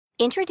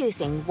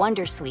Introducing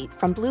Wondersuite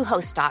from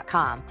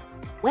Bluehost.com.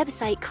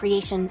 Website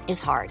creation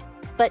is hard,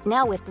 but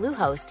now with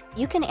Bluehost,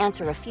 you can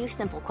answer a few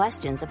simple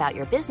questions about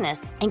your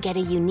business and get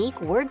a unique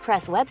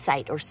WordPress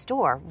website or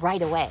store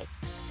right away.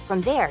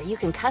 From there, you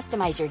can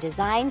customize your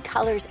design,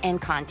 colors,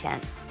 and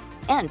content.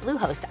 And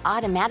Bluehost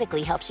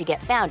automatically helps you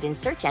get found in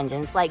search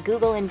engines like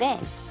Google and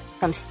Bing.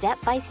 From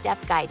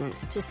step-by-step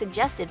guidance to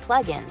suggested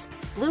plugins,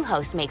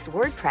 Bluehost makes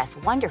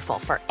WordPress wonderful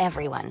for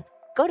everyone.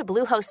 Go to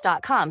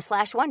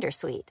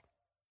bluehost.com/wondersuite.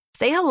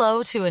 Say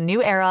hello to a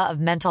new era of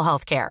mental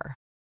health care.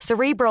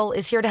 Cerebral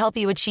is here to help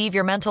you achieve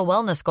your mental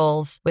wellness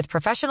goals with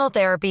professional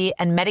therapy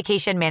and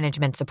medication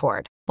management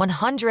support.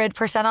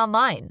 100%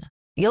 online.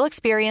 You'll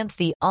experience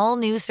the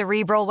all-new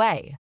Cerebral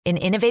Way, an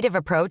innovative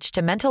approach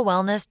to mental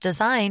wellness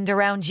designed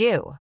around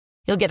you.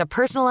 You'll get a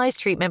personalized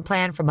treatment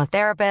plan from a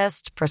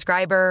therapist,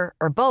 prescriber,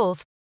 or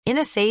both in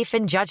a safe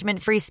and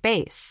judgment-free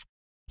space.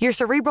 Your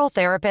Cerebral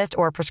therapist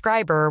or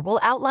prescriber will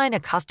outline a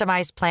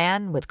customized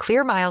plan with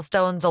clear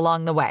milestones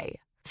along the way,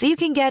 so you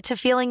can get to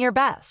feeling your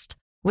best.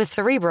 With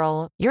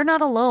Cerebral, you're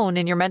not alone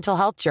in your mental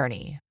health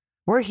journey.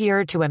 We're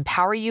here to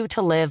empower you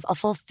to live a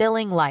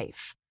fulfilling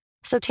life.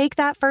 So take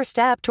that first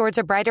step towards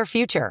a brighter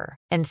future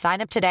and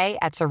sign up today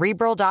at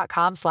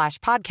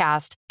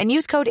Cerebral.com/podcast and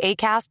use code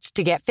ACAST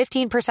to get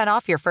 15%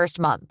 off your first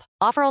month.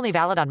 Offer only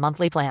valid on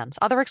monthly plans.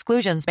 Other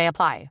exclusions may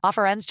apply.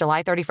 Offer ends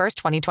July 31st,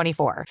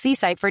 2024. See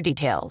site for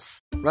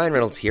details. Ryan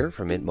Reynolds here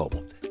from Mint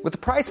Mobile. With the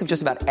price of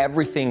just about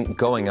everything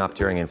going up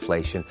during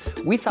inflation,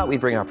 we thought we'd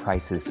bring our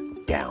prices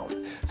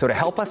down. So to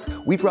help us,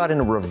 we brought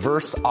in a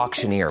reverse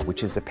auctioneer,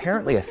 which is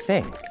apparently a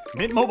thing.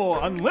 Mint Mobile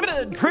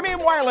Unlimited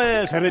Premium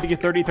Wireless. How to get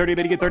 30, 30,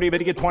 bit to get 30, bit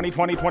to get 20,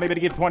 20, 20, bit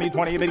to get 20,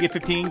 20, bit to get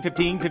 15,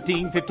 15,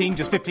 15, 15,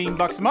 just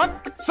 $15 a month?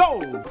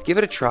 Sold! Give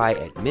it a try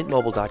at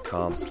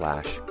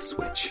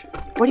mintmobile.com/switch.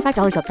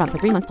 $45 up front for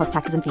 3 months plus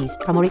taxes and fees.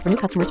 Promo rate for new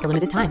customers for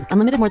limited time.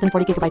 Unlimited more than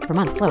 40 gigabytes per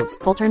month. Slows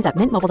full terms at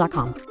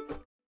mintmobile.com.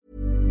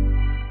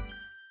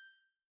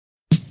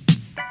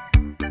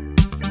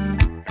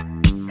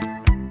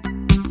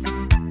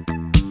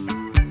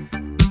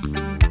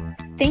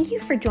 Thank you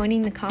for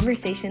joining the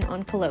conversation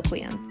on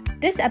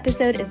Colloquium. This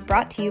episode is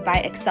brought to you by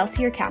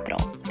Excelsior Capital,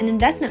 an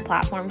investment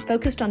platform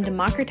focused on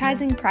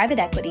democratizing private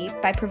equity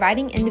by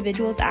providing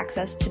individuals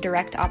access to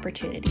direct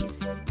opportunities.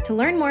 To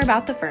learn more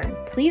about the firm,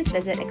 please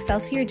visit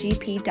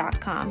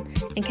excelsiorgp.com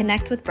and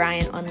connect with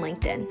Brian on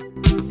LinkedIn.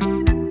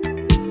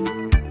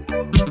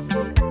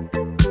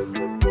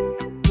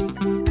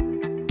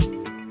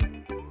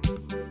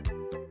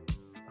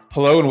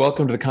 Hello and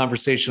welcome to the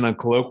conversation on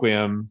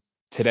Colloquium.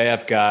 Today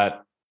I've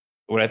got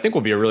what I think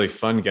will be a really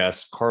fun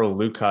guest, Carl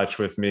Lukach,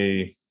 with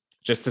me.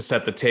 Just to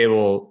set the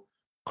table,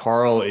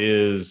 Carl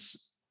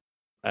is,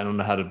 I don't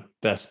know how to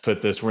best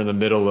put this, we're in the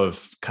middle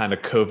of kind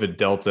of COVID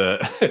Delta.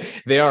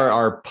 They are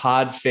our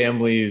pod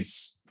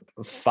family's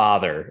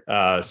father.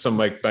 So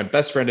my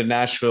best friend in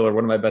Nashville, or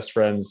one of my best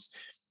friends,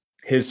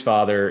 his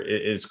father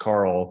is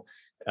Carl,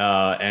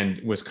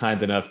 and was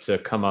kind enough to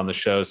come on the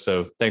show.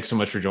 So thanks so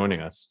much for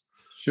joining us.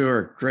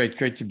 Sure.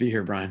 Great to be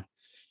here, Brian.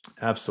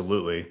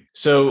 Absolutely.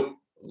 So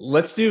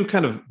let's do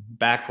kind of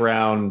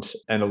background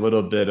and a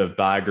little bit of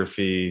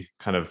biography,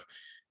 kind of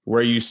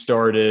where you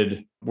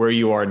started, where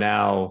you are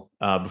now,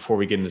 before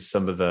we get into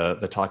some of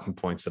the talking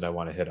points that I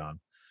want to hit on.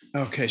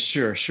 Okay,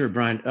 sure,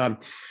 Brian.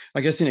 I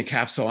guess in a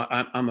capsule,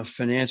 I'm a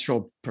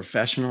financial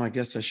professional, I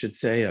guess I should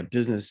say, a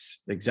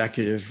business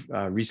executive,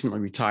 recently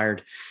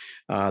retired.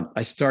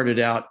 I started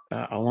out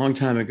a long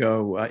time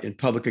ago in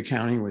public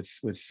accounting with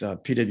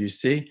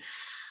PwC.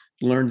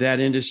 Learned that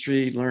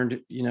industry,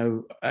 learned,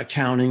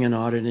 accounting and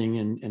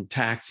auditing and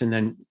tax, and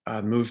then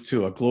moved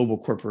to a global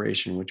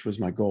corporation, which was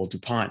my goal,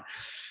 DuPont.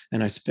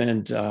 And I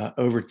spent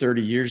over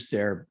 30 years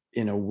there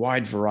in a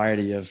wide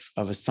variety of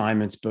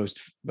assignments, both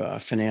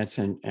finance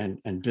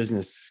and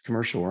business,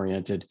 commercial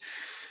oriented,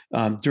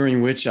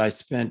 during which I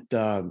spent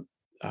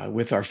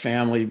with our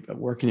family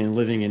working and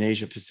living in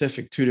Asia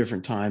Pacific 2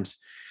 different times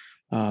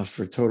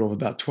for a total of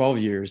about 12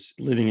 years,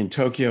 living in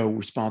Tokyo,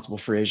 responsible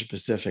for Asia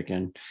Pacific.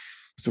 And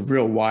it's a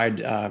real wide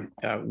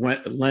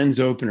lens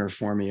opener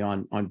for me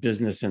on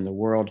business and the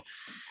world.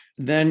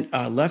 Then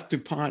left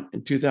DuPont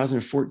in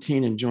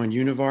 2014 and joined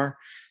Univar,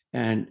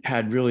 and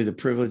had really the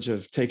privilege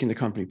of taking the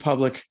company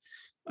public,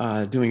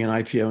 doing an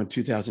IPO in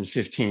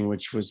 2015,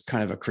 which was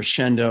kind of a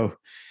crescendo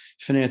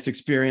finance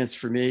experience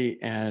for me.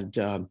 And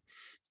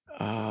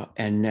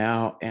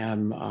now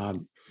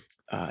am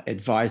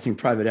advising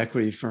private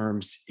equity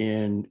firms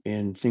in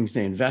things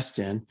they invest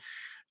in.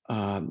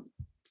 I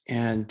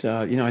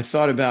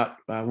thought about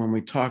when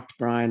we talked,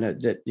 Brian,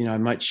 that I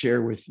might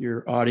share with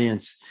your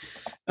audience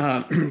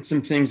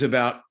some things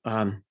about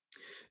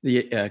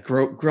the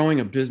growing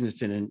a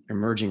business in an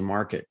emerging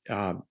market.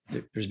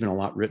 There's been a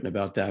lot written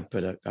about that,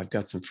 but I've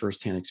got some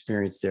firsthand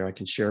experience there I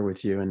can share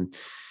with you, and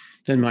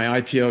then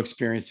my IPO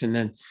experience, and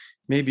then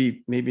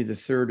maybe the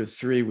third of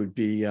three would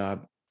be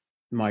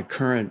my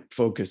current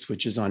focus,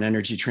 which is on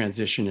energy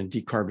transition and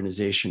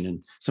decarbonization,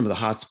 and some of the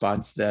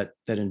hotspots that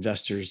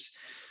investors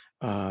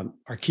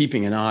are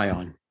keeping an eye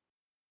on.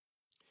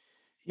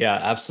 Yeah,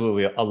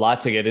 absolutely. A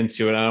lot to get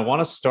into. And I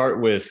want to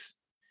start with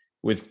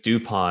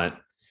DuPont.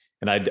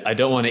 And I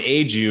don't want to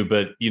age you,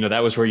 but that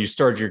was where you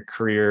started your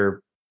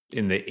career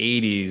in the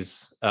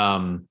 80s.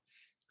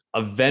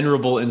 A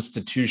venerable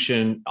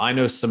institution. I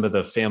know some of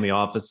the family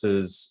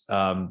offices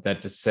that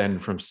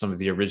descend from some of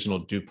the original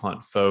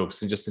DuPont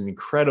folks, and just an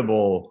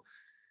incredible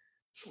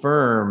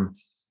firm.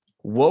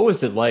 What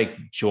was it like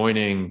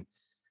joining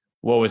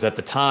what was at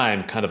the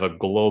time kind of a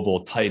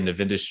global titan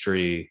of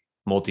industry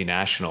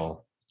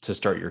multinational to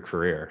start your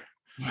career?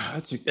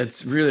 Wow,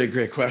 that's really a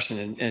great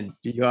question. And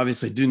you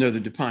obviously do know the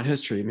DuPont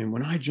history. I mean,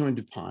 when I joined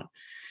DuPont,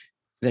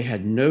 they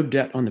had no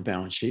debt on the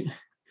balance sheet.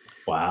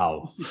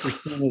 Wow.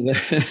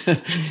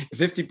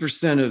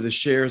 50% of the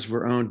shares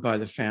were owned by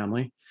the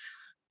family.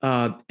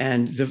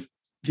 And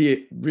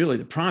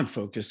the prime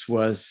focus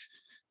was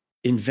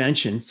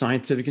invention,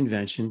 scientific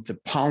invention. The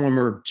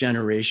polymer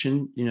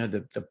generation,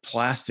 the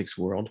plastics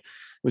world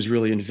was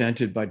really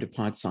invented by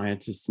DuPont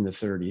scientists in the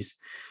 30s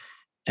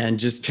and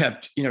just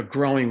kept,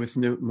 growing with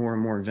more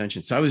and more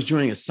inventions. So I was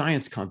joining a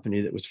science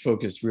company that was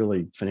focused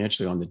really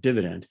financially on the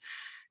dividend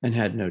and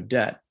had no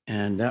debt.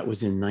 And that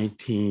was in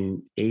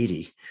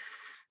 1980.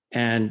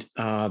 And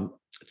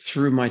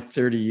through my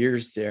 30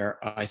 years there,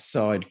 I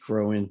saw it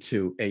grow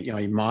into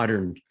a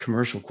modern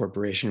commercial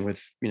corporation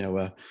with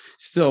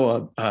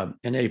still an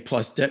A+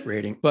 debt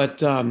rating. But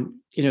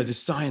the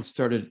science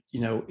started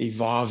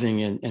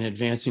evolving and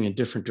advancing in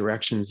different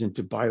directions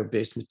into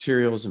bio-based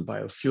materials and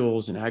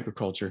biofuels and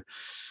agriculture.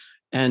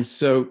 And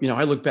so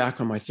I look back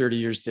on my 30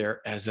 years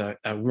there as a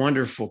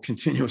wonderful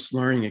continuous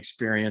learning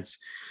experience.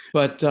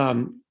 But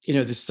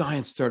the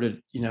science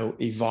started,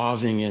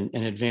 evolving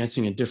and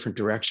advancing in different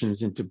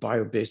directions into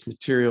bio-based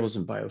materials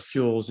and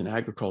biofuels and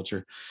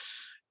agriculture.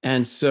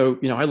 And so,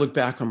 I look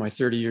back on my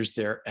 30 years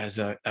there as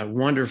a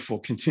wonderful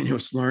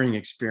continuous learning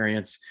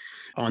experience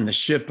on the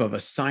ship of a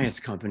science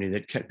company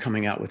that kept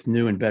coming out with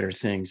new and better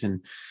things.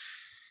 And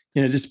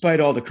despite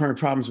all the current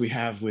problems we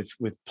have with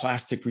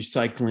plastic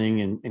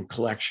recycling and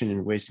collection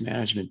and waste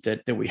management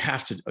that we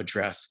have to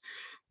address.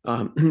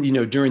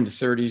 During the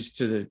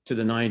 30s to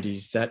the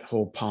 90s, that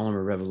whole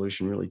polymer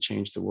revolution really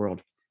changed the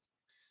world.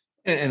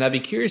 And I'd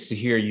be curious to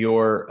hear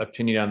your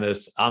opinion on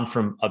this. I'm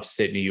from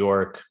upstate New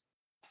York.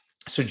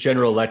 So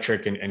General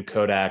Electric and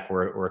Kodak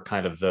were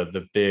kind of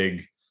the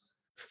big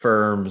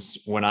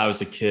firms when I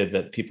was a kid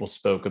that people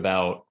spoke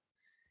about.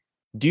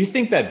 Do you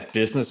think that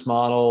business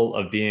model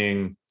of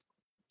being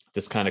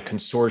this kind of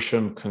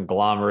consortium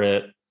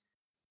conglomerate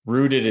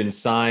rooted in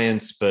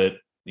science, but,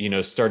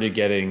 started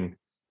getting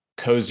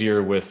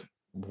cozier with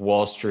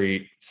Wall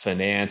Street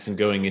finance and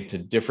going into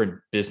different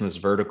business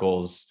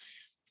verticals.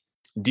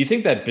 Do you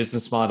think that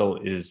business model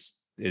is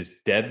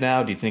dead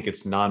now? Do you think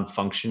it's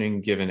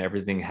non-functioning given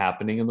everything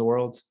happening in the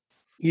world?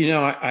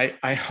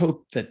 I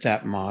hope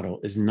that model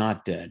is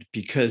not dead,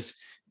 because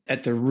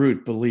at the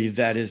root believe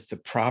that is the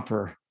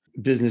proper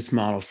business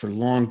model for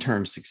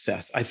long-term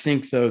success. I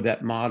think, though,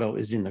 that model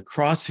is in the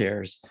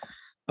crosshairs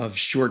of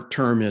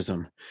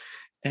short-termism.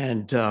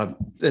 And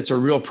that's a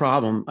real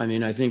problem. I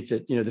mean, I think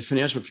that, the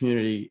financial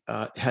community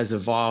has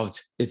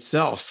evolved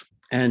itself.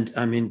 And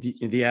I mean,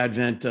 the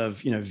advent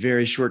of,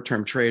 very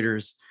short-term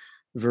traders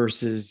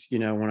versus,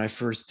 when I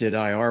first did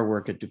IR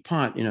work at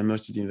DuPont,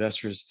 most of the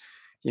investors,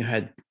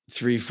 had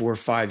 3, 4,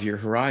 5-year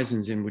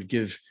horizons and would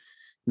give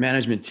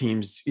management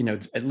teams,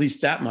 at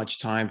least that much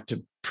time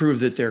to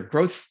prove that their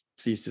growth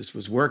thesis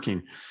was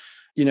working.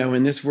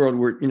 In this world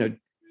where,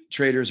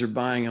 traders are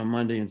buying on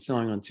Monday and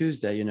selling on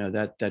Tuesday,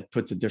 that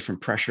puts a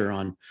different pressure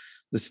on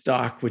the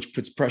stock, which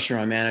puts pressure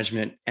on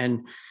management.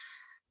 And,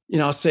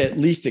 I'll say at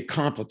least it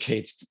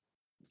complicates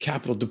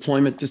capital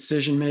deployment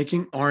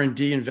decision-making,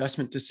 R&D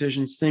investment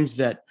decisions, things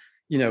that,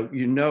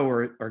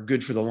 are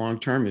good for the long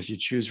term if you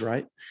choose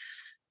right.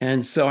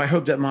 And so I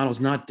hope that model's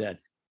not dead.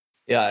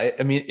 Yeah.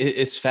 I mean,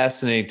 it's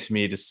fascinating to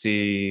me to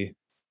see,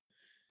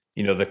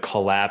 the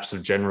collapse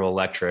of General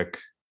Electric,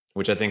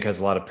 which I think has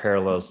a lot of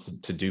parallels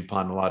to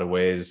DuPont in a lot of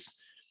ways.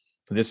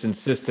 This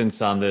insistence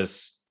on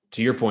this,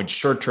 to your point,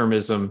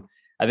 short-termism.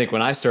 I think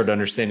when I started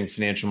understanding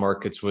financial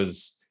markets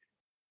was,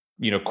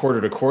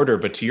 quarter to quarter,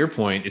 but to your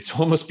point, it's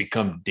almost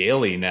become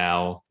daily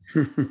now.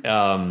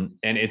 And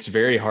it's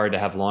very hard to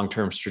have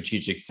long-term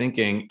strategic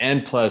thinking.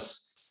 And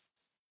plus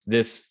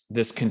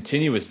this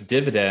continuous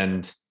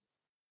dividend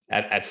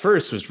at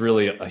first was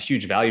really a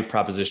huge value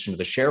proposition to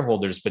the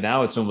shareholders, but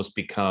now it's almost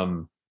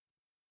become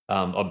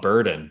a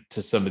burden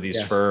to some of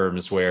these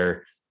firms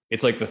where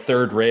it's like the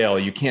third rail.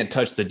 You can't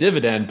touch the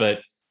dividend, but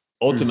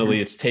ultimately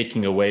it's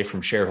taking away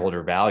from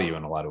shareholder value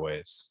in a lot of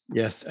ways.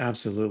 Yes,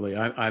 absolutely.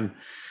 I'm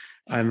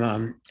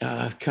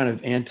kind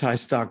of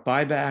anti-stock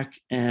buyback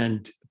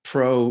and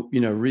pro,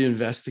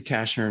 reinvest the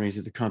cash earnings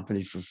of the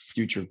company for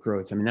future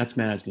growth. I mean, that's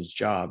management's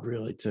job,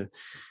 really, to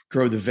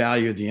grow the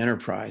value of the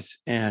enterprise.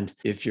 And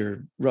if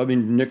you're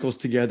rubbing nickels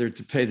together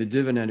to pay the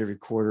dividend every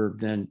quarter,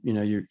 then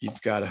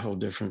you've got a whole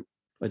different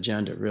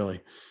agenda, really.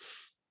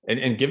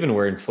 And given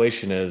where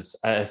inflation is,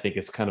 I think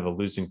it's kind of a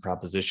losing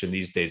proposition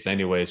these days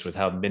anyways, with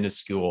how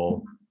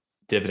minuscule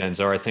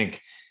dividends are. I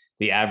think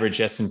the average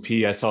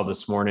S&P I saw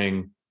this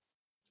morning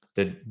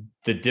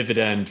the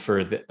dividend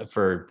for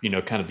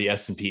kind of the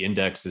S&P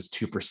index is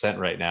 2%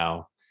 right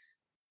now.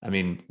 I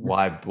mean,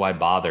 why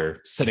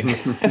bother sending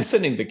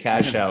the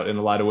cash out in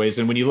a lot of ways?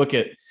 And when you look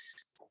at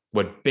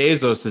what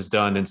Bezos has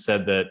done and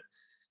said that,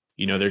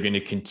 they're going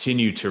to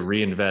continue to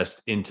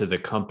reinvest into the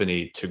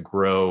company to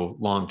grow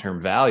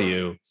long-term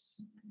value,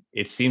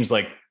 it seems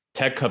like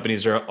tech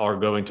companies are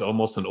going to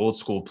almost an old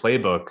school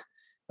playbook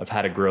of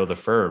how to grow the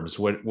firms.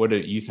 What do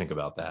you think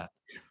about that?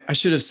 I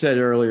should have said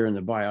earlier in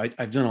the bio,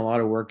 I've done a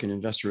lot of work in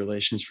investor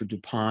relations for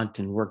DuPont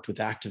and worked with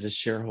activist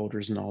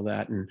shareholders and all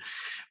that. And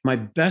my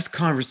best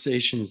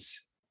conversations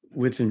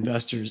with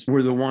investors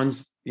were the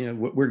ones,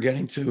 what we're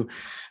getting to,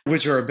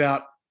 which are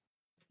about,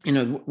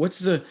 what's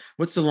the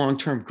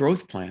long-term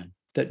growth plan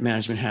that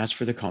management has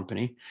for the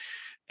company,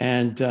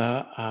 and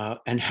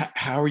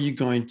how are you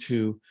going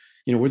to,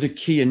 what are the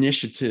key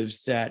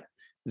initiatives that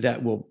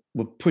will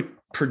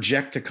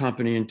project the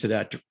company into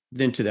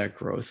that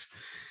growth.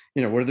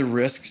 What are the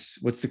risks?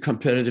 What's the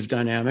competitive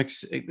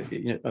dynamics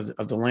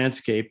of the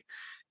landscape?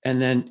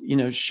 And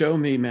then, show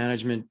me,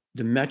 management,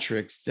 the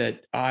metrics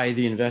that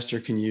the investor,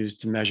 can use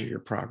to measure your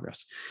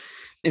progress.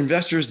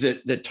 Investors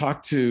that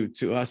talk to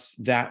us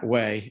that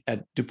way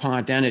at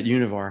DuPont and at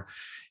Univar,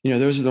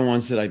 those are the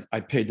ones that I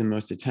paid the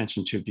most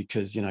attention to,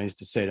 because, I used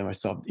to say to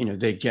myself,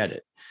 they get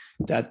it.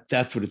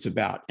 That's what it's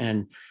about.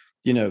 And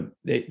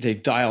they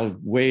dialed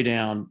way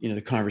down,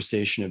 the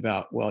conversation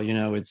about, well,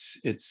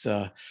 it's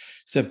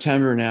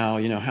September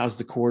now, how's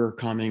the quarter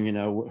coming?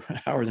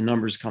 How are the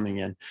numbers coming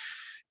in,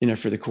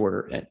 for the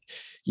quarter? And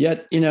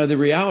yet, the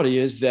reality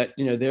is that,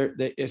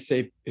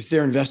 if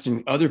they're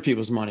investing other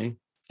people's money,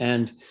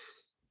 and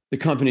the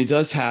company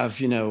does have,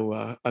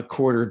 a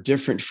quarter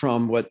different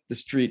from what the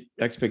street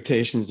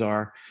expectations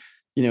are,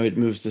 it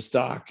moves the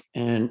stock,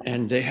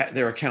 and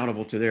they're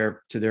accountable to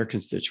their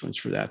constituents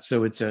for that.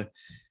 So it's a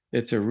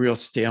real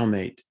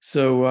stalemate.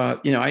 So,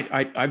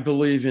 I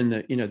believe in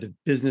the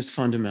business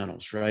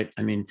fundamentals, right?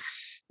 I mean,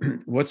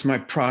 what's my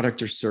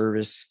product or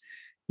service?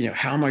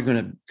 How am I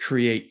going to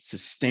create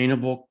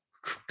sustainable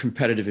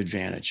competitive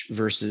advantage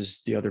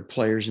versus the other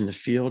players in the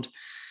field?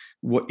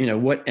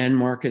 What end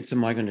markets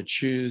am I going to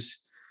choose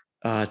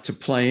to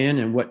play in,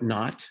 and what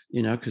not?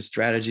 Because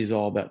strategy is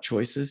all about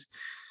choices.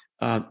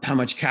 How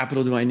much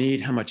capital do I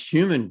need? How much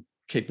human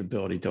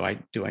capability do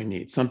I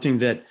need? Something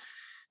that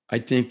I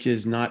think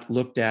is not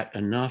looked at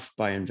enough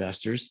by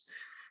investors.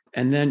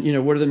 And then,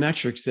 what are the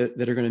metrics that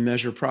are going to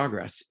measure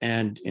progress?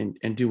 And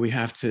do we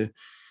have to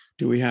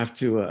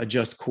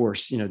adjust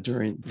course,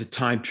 during the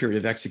time period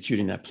of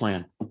executing that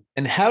plan?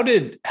 And how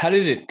did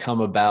it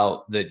come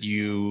about that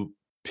you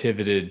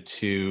pivoted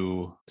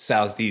to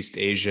Southeast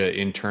Asia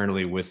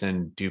internally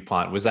within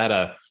DuPont?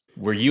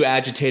 Were you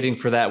agitating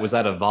for that? Was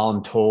that a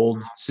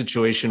voluntold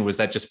situation? Was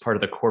that just part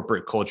of the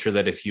corporate culture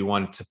that if you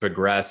wanted to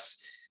progress,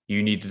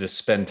 you needed to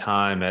spend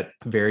time at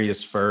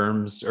various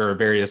firms or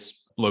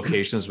various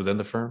locations within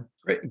the firm?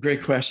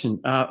 Great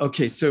question.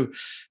 Okay, so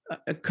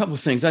a couple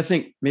of things. I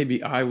think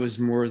maybe I was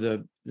more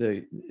the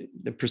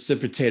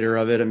precipitator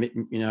of it. I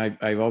mean,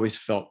 I've always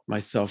felt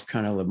myself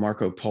kind of the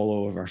Marco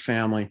Polo of our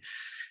family,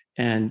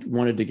 and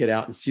wanted to get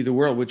out and see the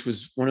world, which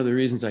was one of the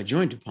reasons I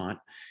joined DuPont.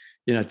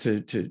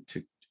 To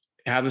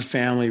have a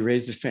family,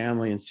 raise a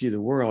family, and see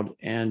the world.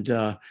 And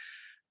I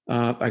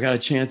got a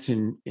chance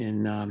in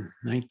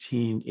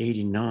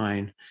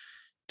 1989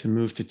 to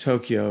move to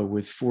Tokyo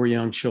with 4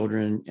 young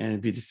children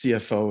and be the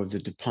CFO of the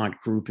DuPont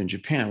Group in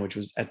Japan, which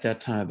was at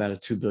that time about a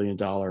 $2 billion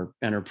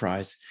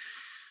enterprise,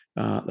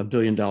 a $1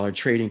 billion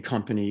trading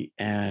company,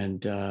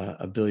 and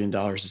 $1 billion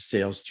of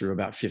sales through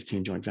about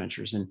 15 joint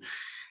ventures.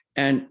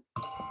 And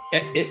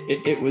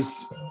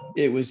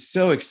it was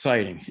so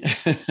exciting.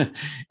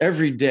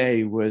 Every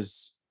day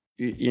was,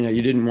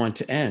 you didn't want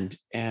to end.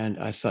 And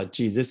I thought,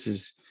 gee, this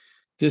is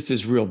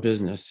real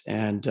business.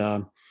 And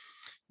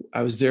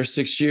I was there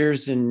 6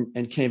 years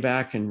and came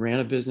back and ran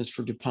a business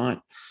for DuPont,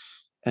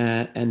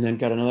 and then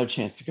got another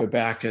chance to go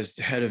back as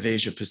the head of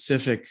Asia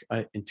Pacific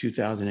in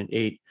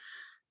 2008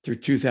 through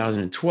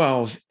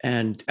 2012.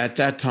 And at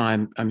that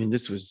time, I mean,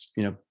 this was,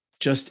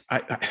 just,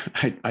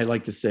 I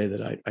like to say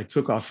that I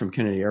took off from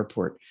Kennedy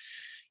Airport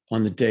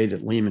on the day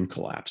that Lehman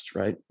collapsed,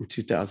 right, in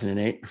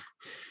 2008.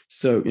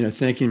 So,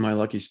 thanking my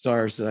lucky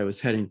stars that I was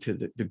heading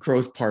to the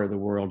growth part of the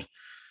world.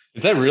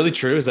 Is that really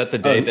true? Is that the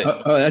day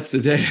that's the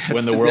day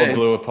when the world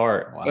blew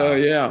apart? Wow. Oh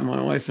yeah, my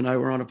wife and I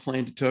were on a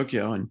plane to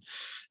Tokyo,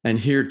 and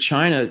here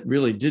China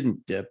really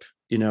didn't dip,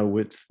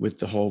 with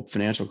the whole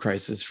financial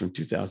crisis from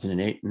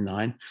 2008 and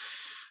 9,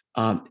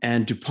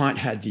 and DuPont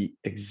had the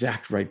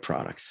exact right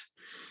products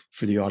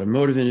for the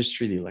automotive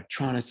industry, the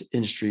electronics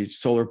industry.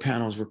 Solar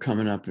panels were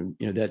coming up, and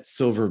that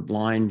silver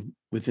line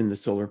within the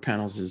solar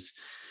panels is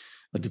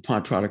a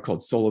DuPont product called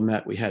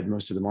Solomet. We had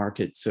most of the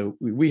market, so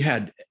we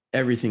had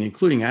everything,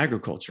 including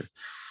agriculture,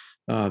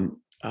 herbicides,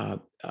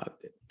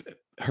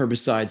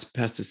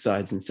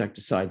 pesticides,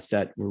 insecticides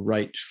that were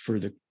right for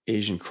the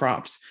Asian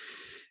crops.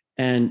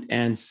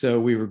 And so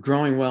we were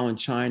growing well in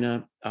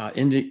China.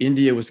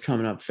 India was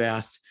coming up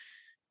fast.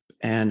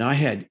 And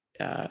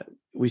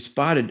we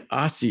spotted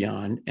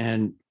ASEAN,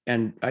 and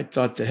and I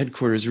thought the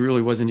headquarters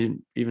really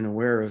wasn't even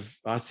aware of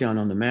ASEAN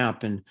on the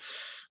map. And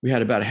we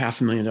had about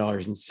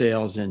 $500,000 in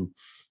sales, and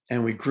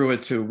we grew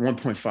it to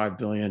 1.5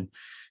 billion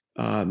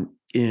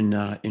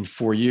in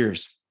 4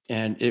 years.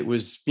 And it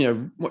was,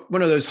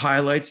 one of those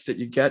highlights that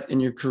you get in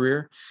your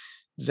career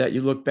that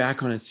you look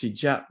back on and see,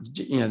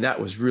 that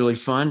was really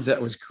fun.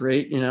 That was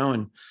great,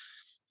 and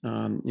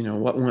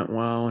what went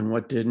well and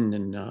what didn't.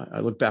 And I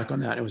look back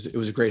on that. It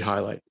was a great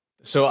highlight.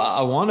 So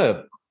I want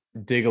to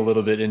dig a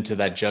little bit into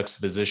that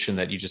juxtaposition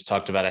that you just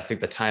talked about. I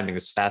think the timing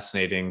is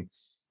fascinating.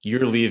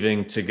 You're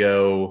leaving to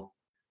go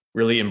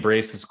really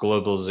embrace this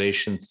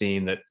globalization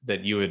theme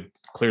that you had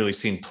clearly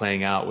seen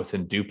playing out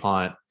within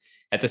DuPont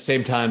at the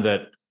same time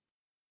that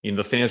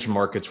the financial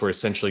markets were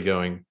essentially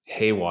going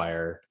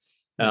haywire.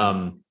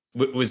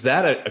 Was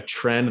that a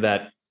trend,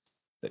 that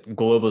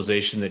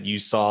globalization that you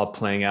saw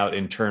playing out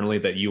internally,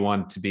 that you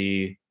want to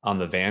be on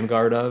the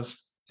vanguard of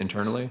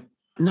internally?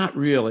 Not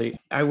really.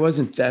 I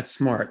wasn't that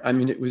smart. I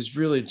mean, it was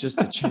really just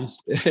a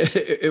chance.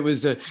 It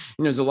was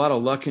there's a lot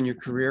of luck in your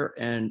career,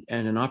 and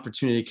an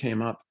opportunity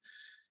came up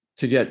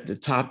to get the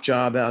top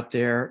job out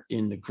there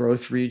in the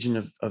growth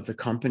region of the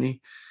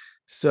company.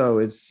 So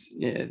it's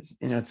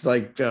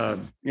like,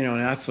 an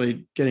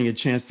athlete getting a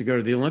chance to go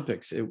to the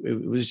Olympics.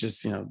 It was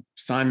just,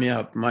 sign me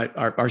up.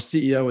 Our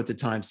CEO at the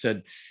time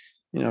said,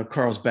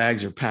 Carl's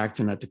bags are packed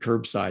and at the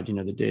curbside,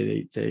 the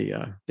day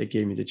they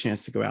gave me the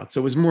chance to go out.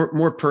 So it was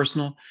more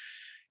personal.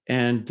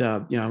 And,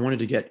 I wanted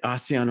to get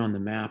ASEAN on the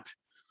map.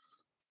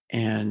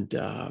 And,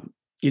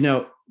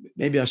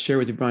 maybe I'll share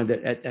with you, Brian,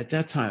 that at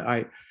that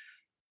time,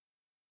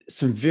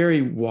 some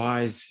very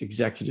wise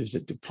executives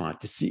at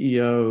DuPont, the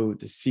CEO,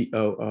 the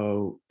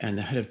COO, and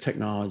the head of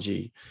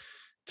technology,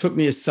 took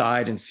me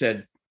aside and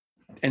said,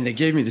 and they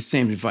gave me the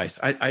same advice.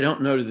 I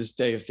don't know to this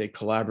day if they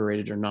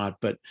collaborated or not,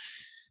 but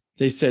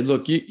they said,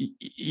 look,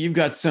 you've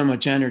got so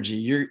much energy,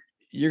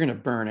 you're going to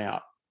burn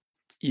out.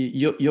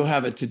 You'll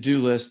have a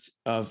to-do list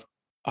of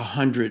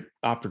 100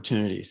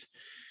 opportunities.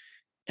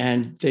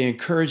 And they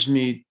encouraged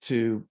me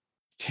to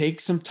take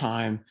some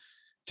time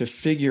to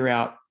figure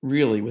out,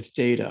 really with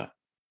data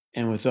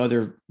and with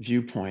other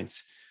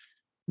viewpoints,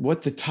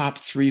 what the top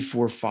 3,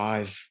 4,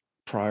 5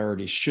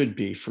 priorities should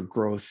be for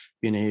growth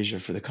in Asia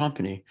for the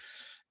company.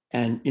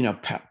 And,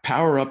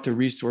 power up the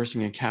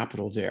resourcing and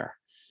capital there.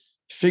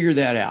 Figure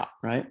that out,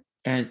 right?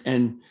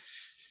 And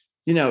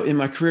in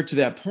my career to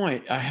that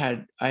point, I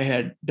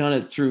had done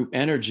it through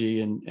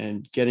energy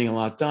and getting a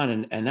lot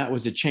done. And that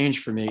was a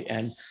change for me.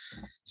 And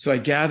so I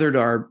gathered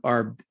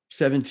our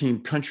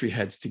 17 country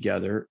heads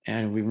together,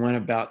 and we went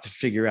about to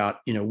figure out,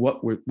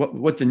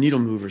 what the needle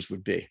movers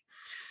would be.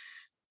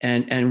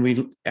 And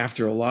we,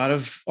 after a lot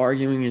of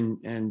arguing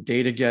and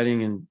data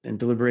getting and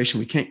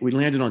deliberation, we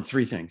landed on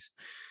 3 things.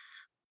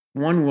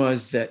 One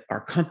was that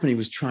our company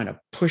was trying to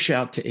push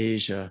out to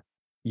Asia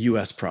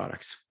US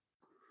products.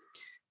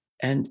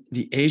 And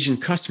the Asian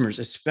customers,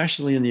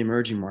 especially in the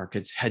emerging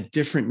markets, had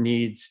different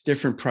needs,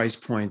 different price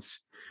points.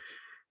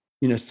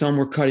 Some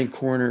were cutting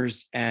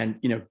corners, and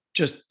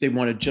they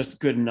wanted just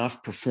good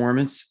enough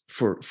performance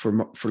for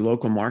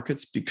local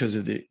markets because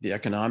of the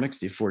economics,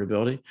 the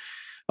affordability.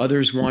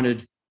 Others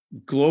wanted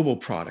global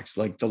products,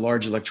 like the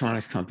large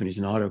electronics companies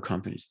and auto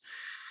companies.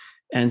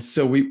 And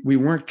so we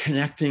weren't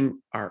connecting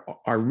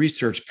our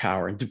research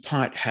power. And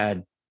DuPont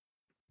had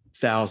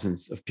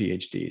thousands of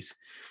PhDs,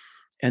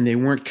 and they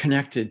weren't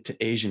connected to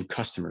Asian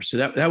customers. So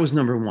that was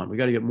number one. We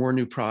got to get more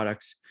new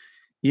products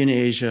in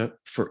Asia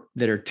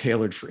that are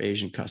tailored for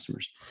Asian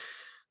customers.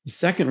 The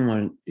second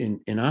one in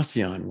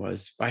ASEAN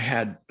was, I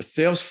had a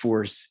sales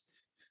force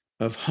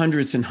of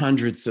hundreds and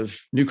hundreds of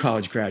new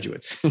college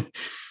graduates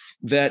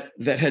that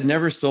had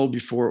never sold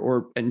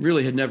before and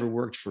really had never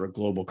worked for a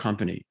global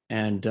company.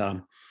 And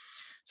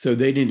so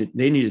they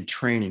needed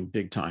training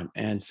big time.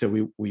 And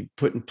so we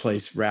put in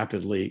place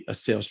rapidly a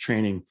sales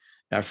training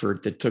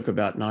effort that took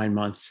about 9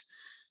 months,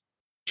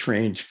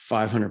 trained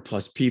 500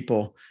 plus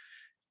people,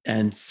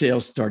 and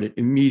sales started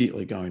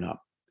immediately going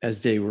up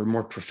as they were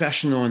more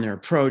professional in their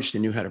approach. They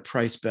knew how to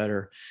price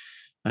better,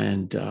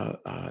 and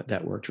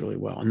that worked really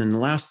well. And then the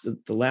last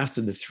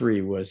of the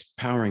 3 was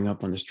powering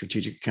up on the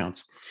strategic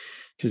accounts,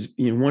 because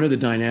one of the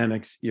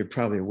dynamics you're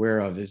probably aware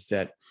of is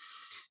that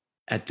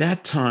at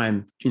that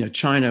time,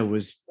 China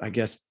was, I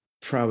guess,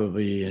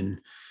 probably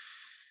in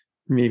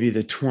maybe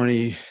the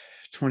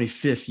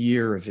 25th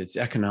year of its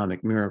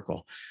economic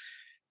miracle,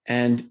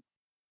 and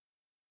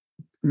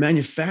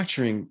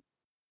manufacturing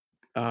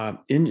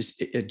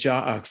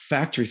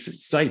factory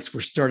sites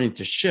were starting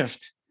to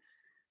shift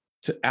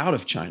out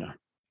of China.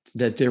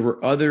 That there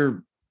were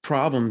other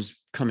problems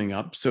coming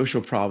up,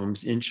 social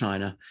problems in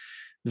China,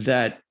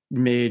 that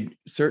made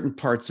certain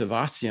parts of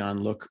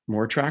ASEAN look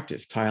more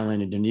attractive.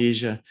 Thailand,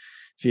 Indonesia,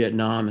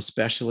 Vietnam,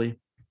 especially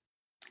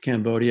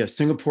Cambodia.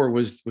 Singapore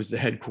was the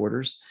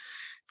headquarters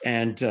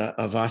and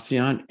of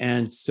ASEAN.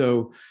 And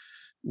so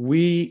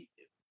we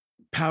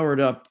powered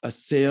up a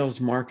sales,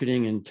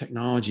 marketing, and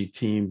technology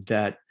team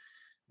that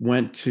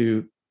went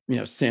to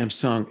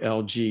Samsung,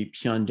 LG,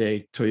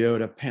 Hyundai,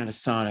 Toyota,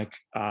 Panasonic,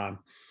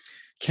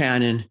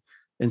 Canon,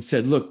 and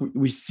said, look,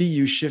 we see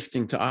you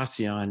shifting to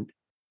ASEAN.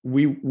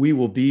 We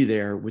will be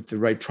there with the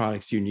right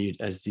products you need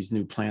as these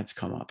new plants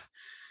come up.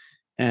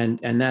 And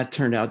that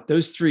turned out,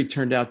 those three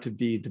turned out to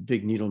be the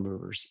big needle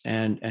movers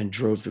and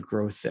drove the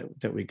growth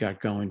that we got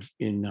going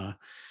in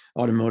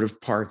automotive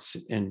parts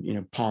and,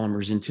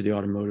 polymers into the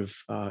automotive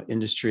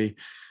industry,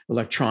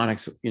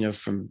 electronics,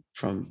 from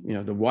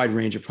the wide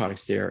range of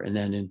products there, and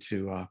then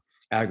into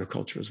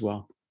agriculture as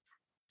well.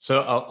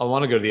 So I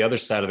want to go to the other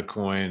side of the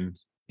coin,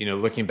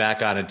 looking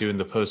back on it, doing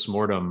the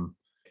postmortem,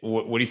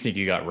 what do you think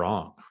you got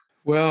wrong?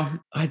 Well,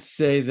 I'd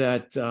say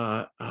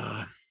that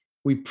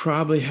we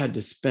probably had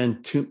to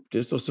spend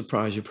this will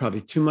surprise you,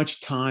 probably too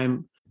much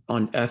time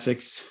on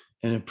ethics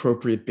and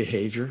appropriate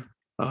behavior.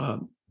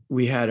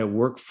 We had a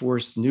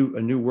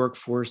new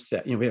workforce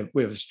that,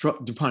 we have a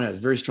strong, DuPont has a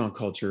very strong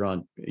culture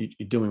on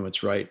doing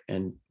what's right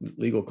and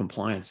legal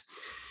compliance.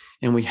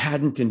 And we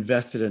hadn't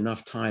invested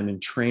enough time in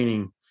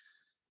training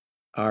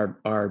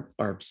our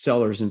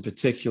sellers in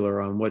particular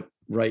on what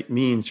right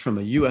means from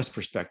a U.S.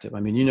 perspective. I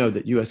mean,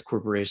 that U.S.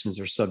 corporations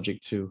are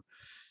subject to,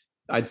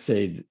 I'd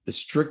say, the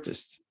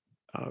strictest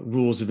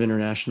rules of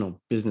international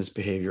business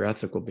behavior,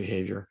 ethical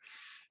behavior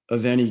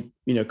of any,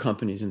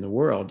 companies in the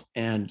world.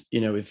 And,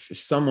 if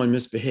someone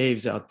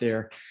misbehaves out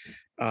there,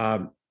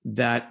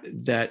 that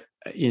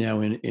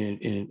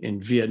in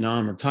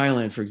Vietnam or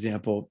Thailand, for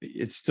example,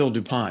 it's still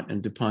DuPont,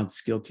 and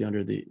DuPont's guilty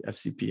under the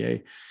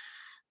FCPA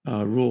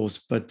rules.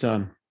 But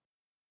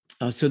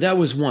so that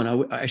was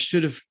one. I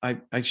should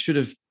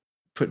have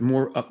put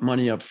more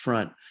money up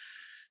front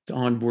to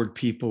onboard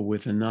people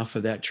with enough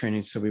of that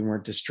training, so we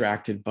weren't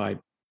distracted by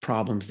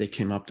problems that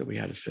came up that we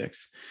had to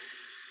fix.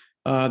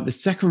 The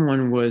second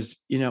one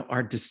was,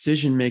 our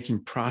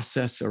decision-making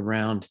process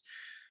around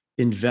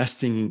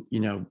investing,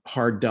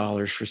 hard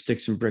dollars for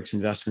sticks and bricks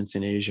investments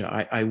in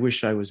Asia. I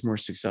wish I was more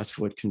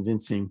successful at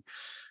convincing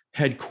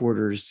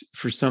headquarters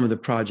for some of the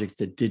projects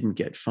that didn't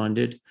get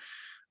funded.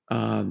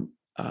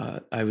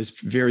 I was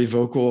very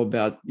vocal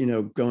about,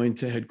 going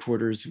to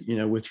headquarters,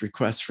 with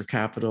requests for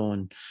capital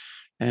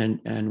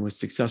and was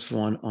successful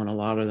on a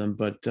lot of them.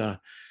 But,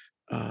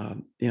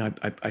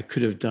 I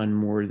could have done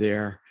more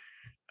there.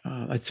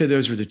 I'd say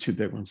those were the two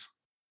big ones.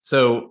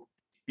 So,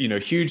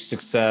 huge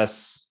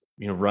success,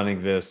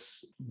 running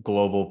this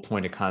global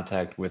point of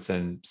contact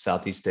within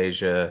Southeast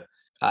Asia.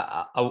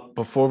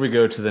 Before we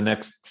go to the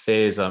next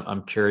phase,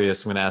 I'm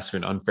curious, I'm going to ask you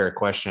an unfair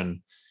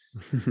question.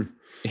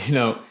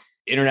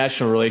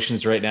 International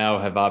relations right now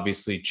have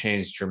obviously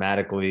changed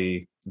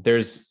dramatically.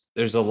 There's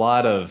a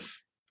lot of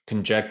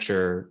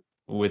conjecture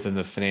within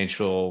the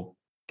financial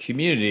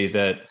community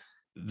that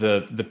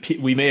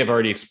we may have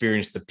already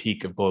experienced the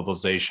peak of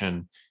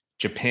globalization.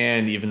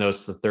 Japan, even though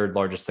it's the third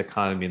largest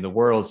economy in the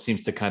world,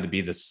 seems to kind of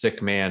be the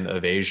sick man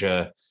of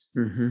Asia.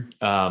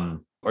 Mm-hmm.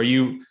 Are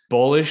you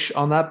bullish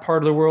on that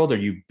part of the world? Are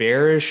you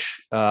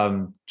bearish,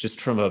 just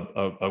from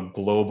a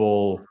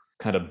global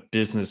kind of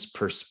business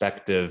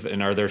perspective?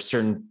 And are there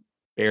certain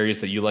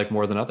areas that you like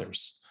more than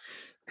others?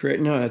 Great.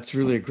 No, that's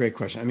really a great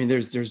question. I mean,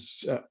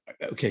 there's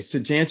okay. So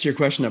to answer your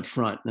question up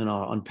front, then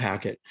I'll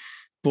unpack it.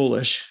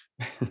 Bullish,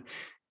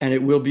 and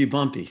it will be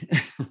bumpy.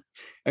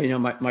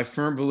 My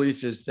firm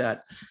belief is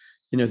that,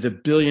 the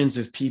billions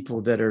of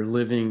people that are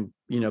living,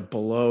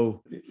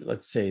 below,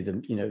 let's say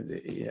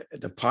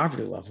the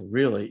poverty level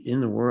really in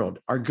the world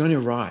are going to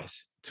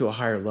rise to a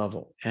higher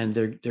level, and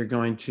they're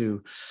going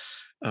to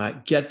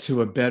get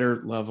to a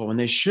better level, and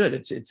they should.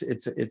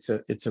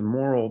 It's a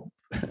moral,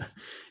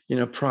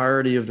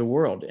 priority of the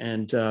world,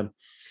 and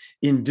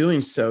in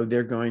doing so,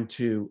 they're going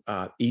to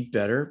eat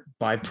better,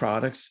 buy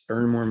products,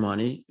 earn more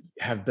money,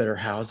 have better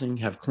housing,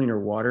 have cleaner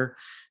water,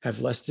 have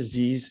less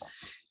disease.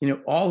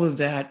 All of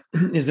that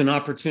is an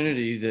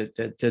opportunity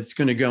that's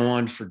going to go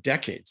on for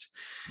decades,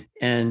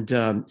 and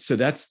so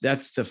that's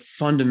the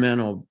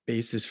fundamental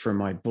basis for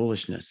my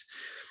bullishness.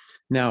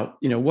 Now,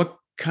 what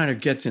kind of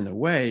gets in the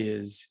way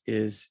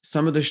is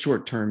some of the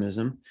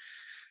short-termism,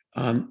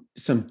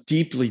 some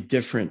deeply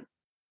different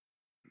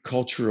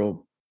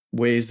cultural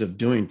ways of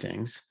doing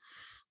things.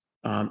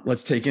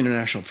 Let's take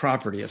international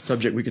property, a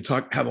subject we could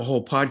have a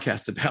whole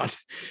podcast about.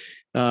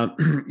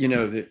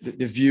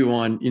 The view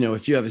on,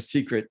 if you have a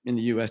secret in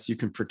the US, you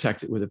can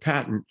protect it with a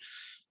patent,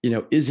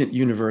 isn't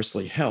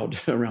universally held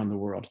around the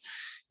world.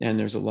 And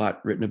there's a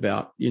lot written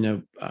about,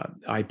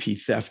 IP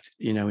theft,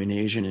 in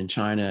Asia and in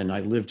China. And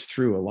I lived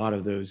through a lot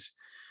of those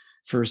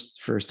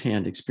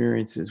firsthand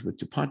experiences with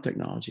DuPont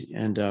technology.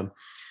 And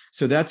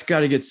so that's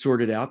got to get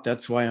sorted out.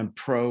 That's why I'm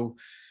pro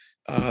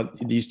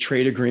these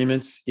trade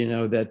agreements,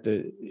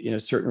 that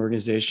certain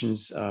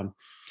organizations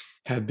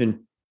have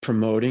been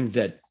promoting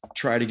that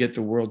try to get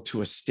the world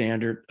to a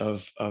standard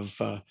of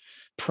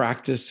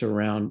practice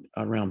around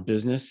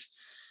business.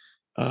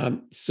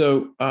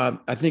 So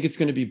I think it's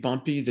going to be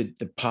bumpy.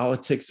 The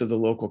politics of the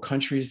local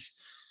countries,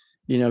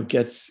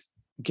 gets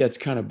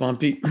kind of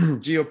bumpy.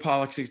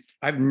 Geopolitics,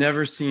 I've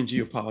never seen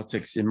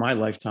geopolitics in my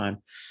lifetime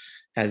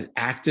as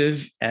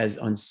active, as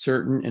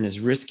uncertain, and as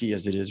risky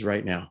as it is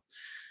right now.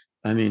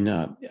 I mean,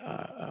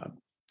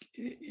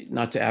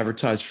 not to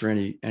advertise for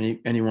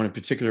anyone in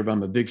particular, but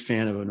I'm a big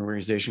fan of an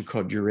organization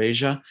called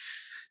Eurasia.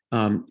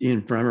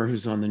 Ian Bremmer,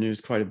 who's on the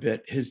news quite a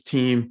bit, his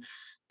team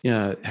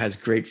has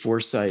great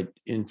foresight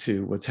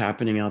into what's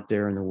happening out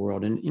there in the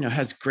world, and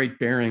has great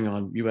bearing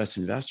on U.S.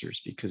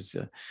 investors, because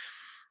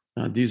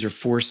these are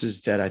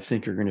forces that I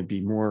think are going to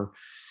be more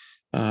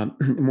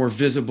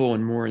visible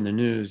and more in the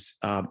news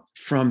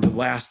from the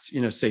last,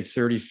 say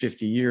 30,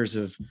 50 years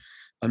of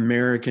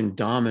American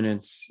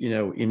dominance,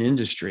 in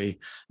industry,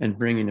 and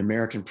bringing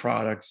American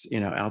products,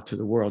 out to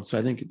the world. So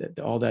I think that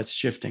all that's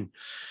shifting.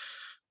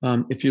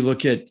 If you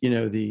look at,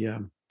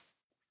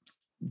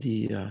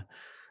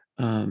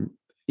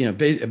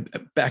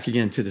 back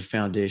again to the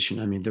foundation,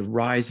 I mean, the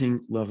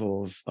rising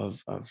level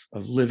of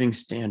living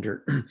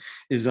standard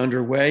is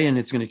underway, and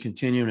it's going to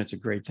continue, and it's a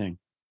great thing.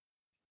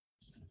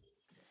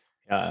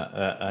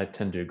 I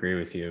tend to agree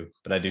with you,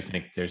 but I do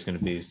think there's going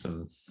to be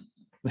some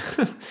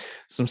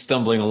some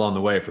stumbling along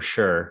the way for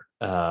sure.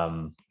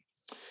 So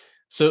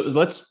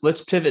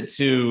let's pivot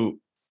to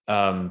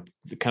kind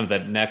of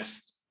that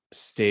next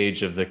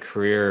stage of the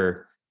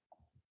career.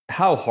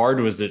 How hard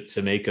was it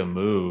to make a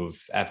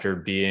move after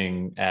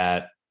being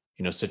at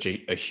such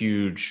a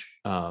huge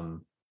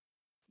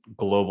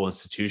global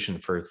institution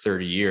for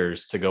 30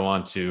 years to go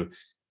on to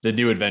the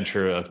new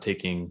adventure of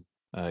taking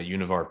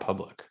Univar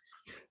public?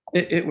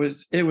 It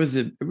was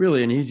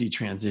really an easy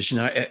transition.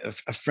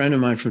 A friend of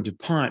mine from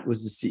DuPont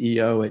was the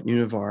CEO at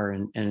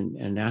Univar,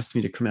 and asked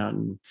me to come out,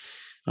 and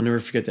I'll never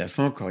forget that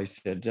phone call. He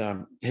said,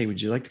 "Hey, would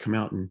you like to come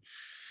out and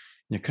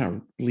kind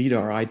of lead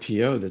our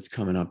IPO that's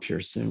coming up here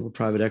soon? We're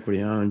private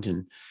equity owned."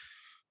 And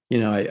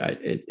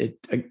I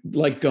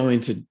like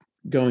going to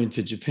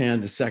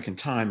Japan the second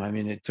time. I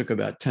mean, it took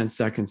about 10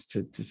 seconds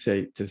to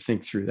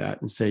think through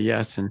that and say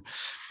yes. And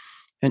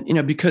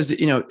because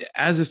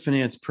as a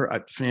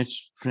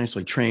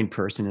financially trained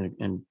person,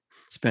 and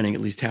spending at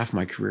least half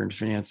my career in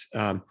finance,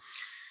 the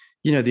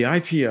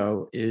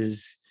IPO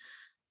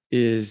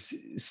is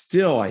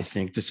still, I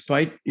think,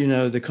 despite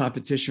the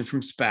competition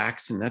from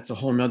SPACs, and that's a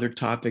whole nother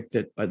topic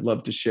that I'd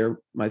love to share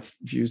my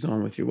views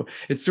on with you.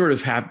 It's sort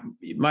of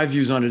my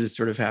views on it is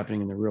sort of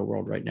happening in the real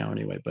world right now,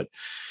 anyway. But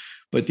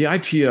the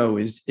IPO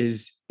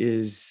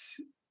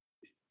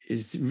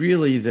is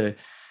really the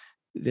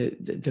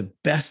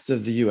best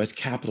of the U.S.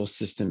 capital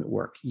system at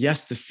work.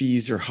 Yes, the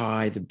fees are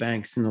high, the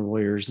banks and the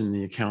lawyers and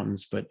the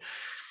accountants, but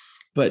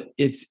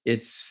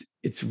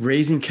it's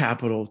raising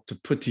capital to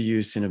put to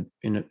use in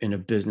a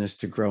business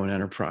to grow an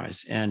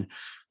enterprise. And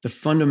the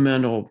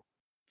fundamental,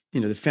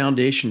 the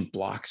foundation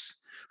blocks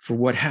for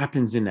what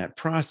happens in that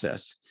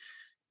process,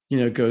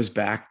 goes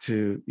back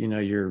to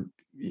your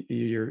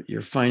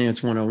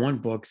finance 101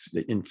 books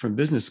from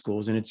business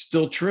schools, and it's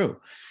still true.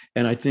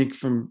 And I think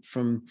from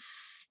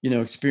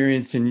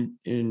experience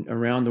in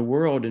around the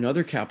world in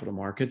other capital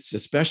markets,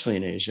 especially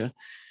in Asia,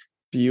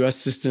 the U.S.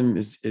 system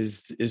is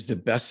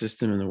the best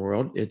system in the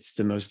world. It's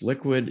the most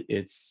liquid.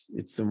 It's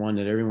the one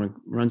that everyone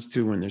runs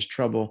to when there's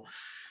trouble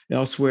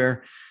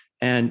elsewhere.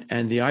 And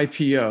the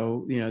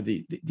IPO,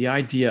 the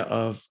idea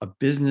of a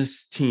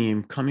business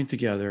team coming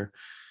together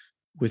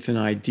with an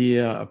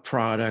idea, a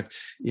product,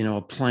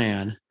 a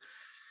plan,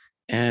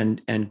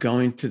 and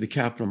going to the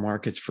capital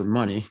markets for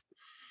money,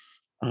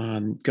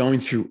 going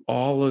through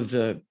all of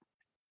the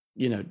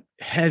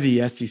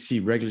heavy SEC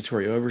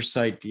regulatory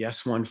oversight, the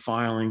S1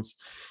 filings,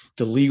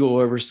 the legal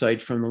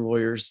oversight from the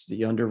lawyers,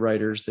 the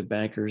underwriters, the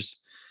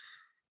bankers,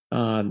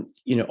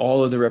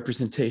 all of the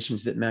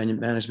representations that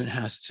management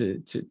has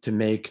to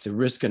make, the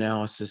risk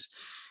analysis.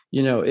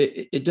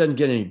 It doesn't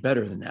get any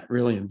better than that,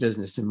 really, in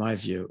business, in my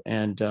view.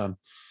 And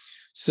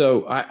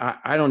so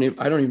I don't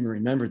even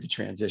remember the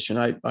transition.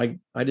 I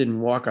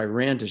didn't walk. I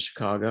ran to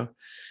Chicago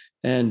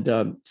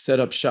and set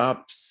up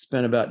shop,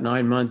 spent about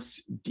 9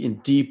 months in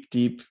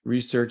deep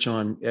research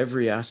on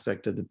every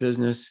aspect of the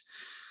business,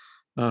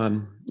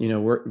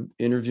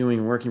 interviewing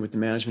and working with the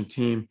management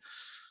team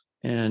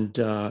and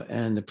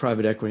the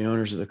private equity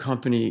owners of the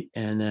company.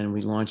 And then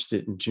we launched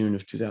it in June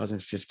of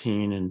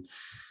 2015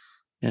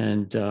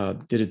 and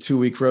did a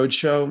 2-week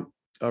roadshow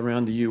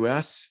around the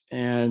US,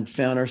 and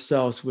found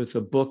ourselves with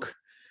a book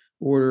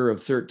order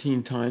of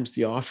 13 times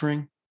the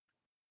offering.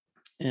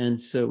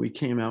 And so we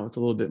came out with a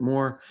little bit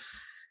more,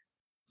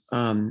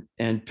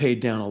 and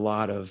paid down a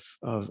lot of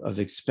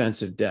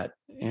expensive debt,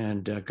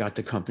 and got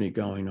the company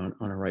going on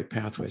a right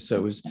pathway.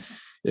 So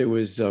it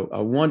was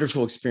a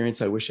wonderful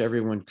experience. I wish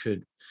everyone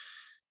could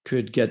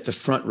get the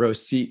front row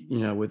seat,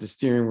 with the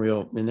steering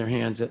wheel in their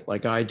hands,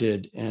 like I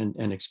did,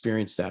 and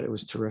experience that. It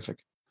was terrific.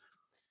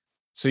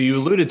 So you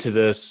alluded to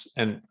this,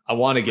 and I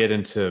want to get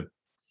into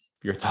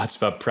your thoughts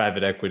about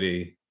private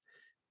equity,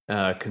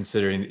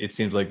 considering it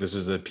seems like this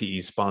was a PE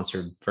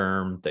sponsored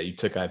firm that you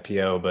took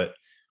IPO. But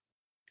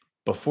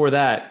before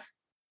that,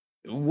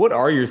 what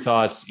are your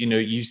thoughts?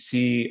 You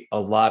see a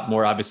lot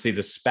more, obviously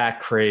the SPAC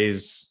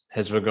craze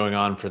has been going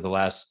on for the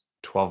last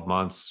 12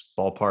 months,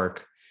 ballpark.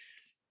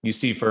 You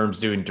see firms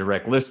doing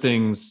direct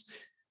listings.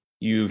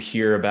 You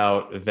hear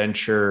about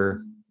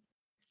venture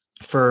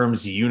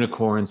firms,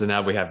 unicorns, and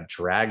now we have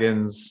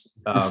dragons,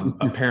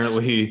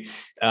 apparently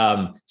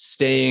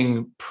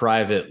staying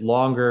private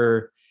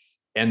longer.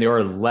 And there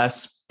are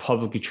less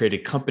publicly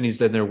traded companies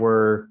than there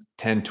were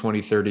 10,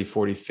 20, 30,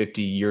 40,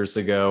 50 years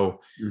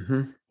ago.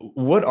 Mm-hmm.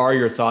 What are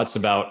your thoughts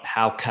about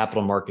how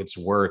capital markets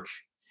work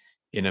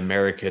in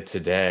America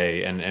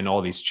today and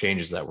all these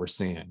changes that we're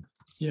seeing?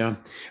 Yeah,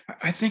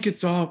 I think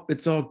it's all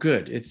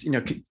good. It's,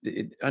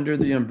 under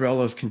the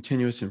umbrella of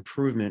continuous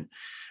improvement.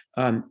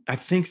 I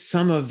think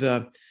some of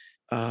the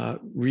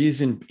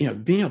reason,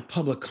 being a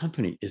public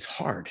company is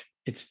hard.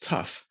 It's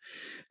tough.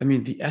 I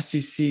mean, the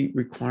SEC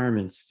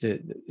requirements, the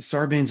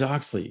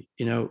Sarbanes-Oxley,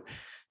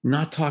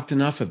 not talked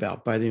enough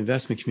about by the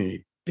investment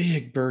community.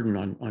 Big burden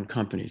on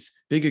companies,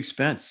 big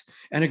expense,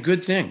 and a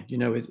good thing.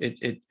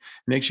 It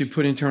makes you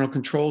put internal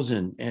controls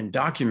in and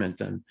document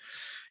them.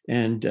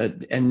 And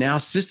now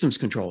systems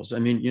controls. I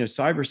mean,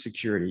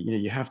 cybersecurity.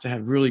 You have to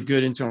have really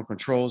good internal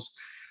controls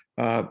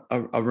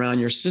around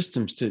your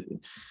systems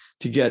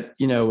to get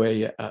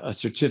a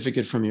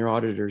certificate from your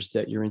auditors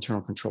that your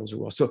internal controls are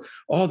well. So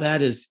all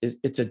that is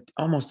it's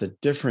almost a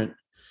different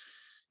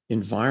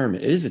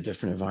environment. It is a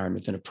different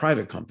environment than a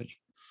private company.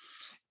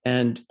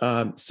 And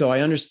so I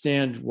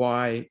understand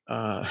why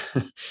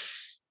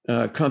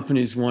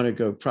companies want to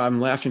go private.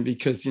 I'm laughing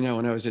because,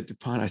 when I was at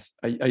DuPont,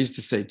 I used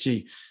to say,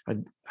 gee,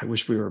 I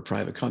wish we were a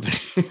private company.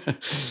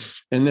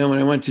 And then when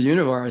I went to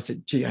Univar, I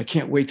said, gee, I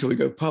can't wait till we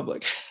go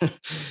public.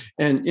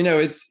 And,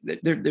 it's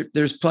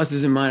there's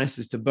pluses and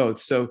minuses to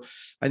both. So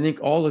I think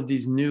all of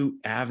these new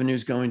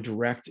avenues going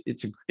direct,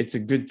 it's a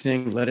good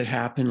thing. Let it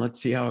happen. Let's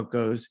see how it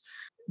goes.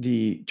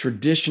 The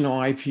traditional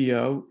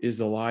IPO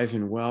is alive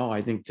and well.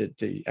 I think that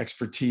the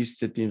expertise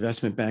that the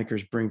investment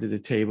bankers bring to the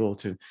table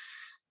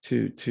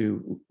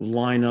to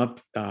line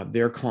up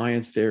their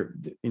clients,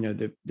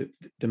 the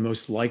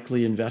most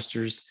likely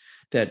investors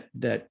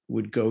that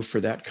would go for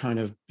that kind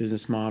of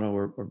business model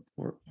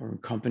or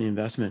company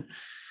investment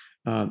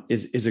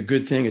is a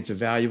good thing. It's a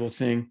valuable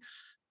thing.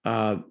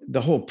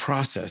 The whole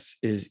process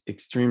is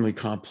extremely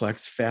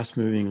complex, fast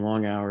moving,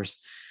 long hours.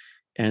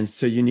 And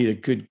so you need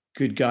a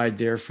good guide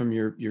there from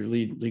your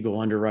lead legal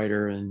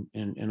underwriter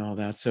and all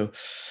that. So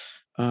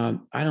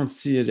I don't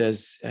see it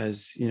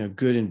as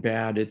good and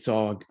bad. It's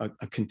all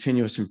a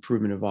continuous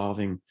improvement,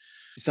 evolving.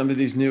 Some of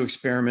these new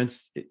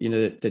experiments,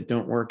 that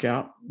don't work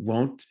out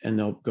won't, and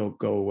they'll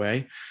go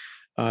away.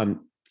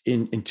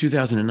 In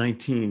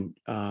 2019,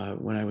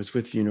 when I was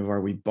with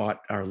Univar, we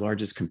bought our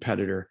largest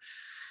competitor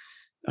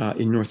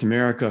in North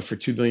America for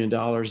 $2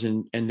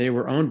 billion, and they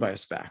were owned by a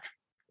SPAC.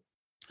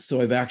 So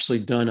I've actually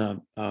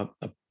done a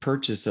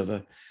purchase of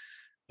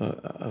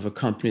a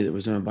company that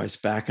was owned by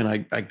SPAC,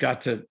 and I got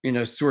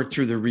to sort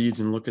through the reads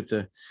and look at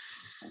the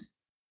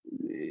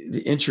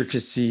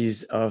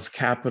intricacies of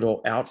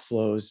capital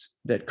outflows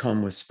that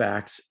come with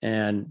SPACs.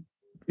 And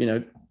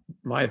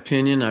my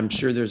opinion, I'm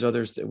sure there's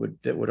others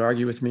that would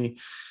argue with me,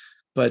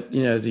 but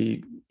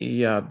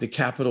the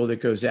capital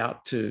that goes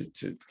out to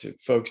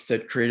folks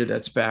that created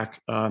that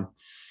SPAC,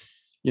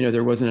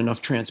 there wasn't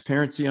enough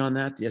transparency on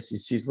that. The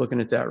SEC is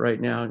looking at that right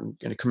now and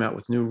going to come out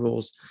with new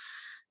rules.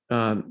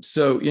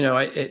 So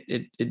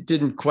it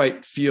didn't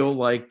quite feel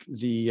like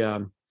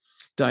the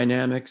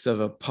dynamics of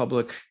a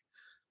public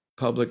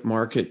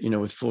market,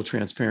 with full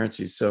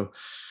transparency. So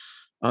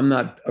I'm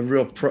not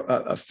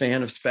a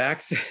fan of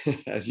SPACs,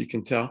 as you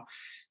can tell.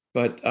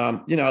 But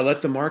I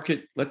let the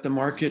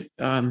market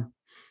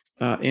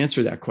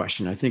answer that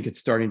question. I think it's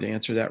starting to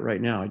answer that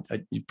right now.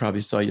 You probably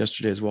saw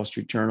yesterday's Wall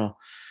Street Journal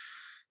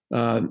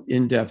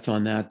in depth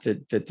on that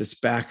the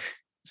SPAC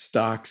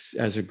stocks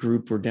as a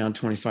group were down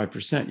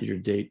 25% year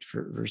to date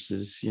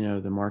versus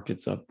the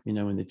market's up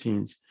in the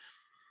teens.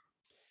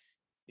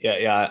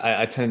 Yeah,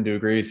 I tend to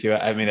agree with you.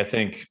 I mean, I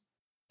think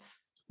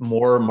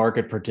more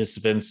market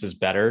participants is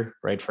better,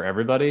 right, for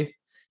everybody.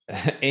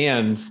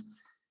 And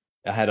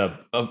I had a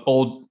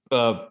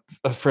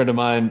friend of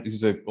mine,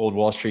 he's an old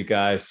Wall Street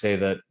guy, say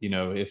that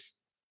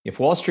if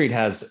Wall Street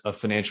has a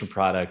financial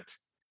product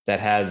that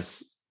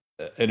has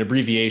an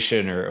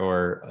abbreviation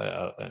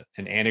or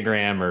an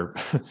anagram or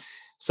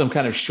some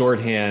kind of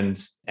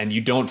shorthand, and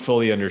you don't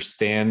fully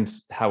understand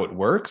how it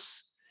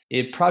works,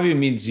 it probably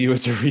means you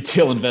as a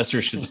retail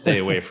investor should stay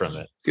away from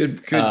it.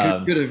 Good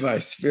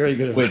advice. Very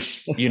good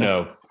advice. Which,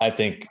 I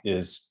think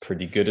is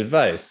pretty good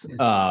advice.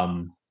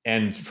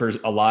 And for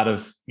a lot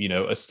of,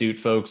 astute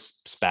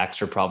folks,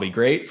 SPACs are probably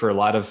great. For a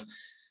lot of,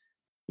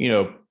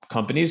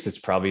 companies, it's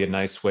probably a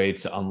nice way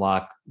to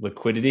unlock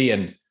liquidity.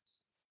 And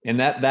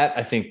that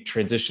I think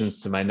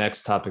transitions to my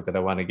next topic that I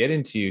want to get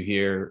into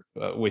here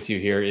with you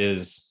here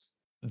is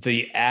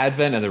the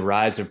advent and the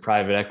rise of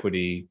private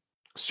equity.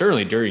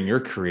 Certainly during your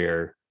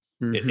career,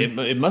 mm-hmm.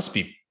 it must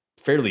be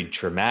fairly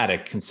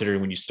dramatic,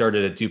 considering when you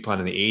started at DuPont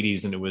in the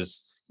 80s and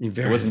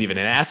it wasn't even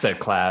an asset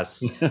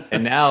class,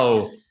 and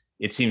now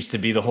it seems to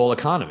be the whole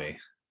economy.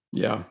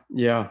 Yeah.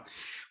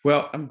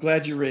 Well, I'm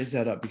glad you raised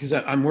that up, because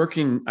I'm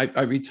working.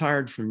 I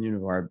retired from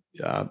Univar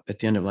at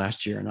the end of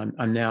last year, and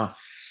I'm now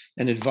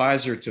an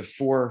advisor to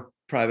 4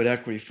 private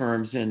equity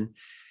firms. And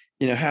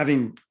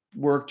having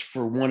worked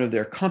for one of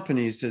their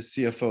companies as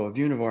CFO of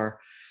Univar,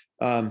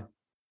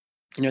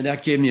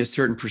 that gave me a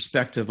certain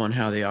perspective on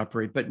how they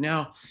operate. But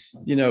now,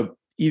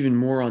 even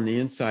more on the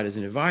inside as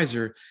an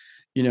advisor,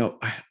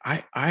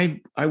 I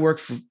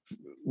work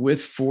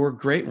with four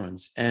great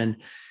ones. And,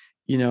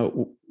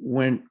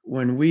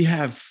 when we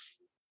have,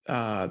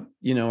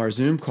 our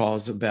Zoom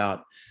calls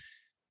about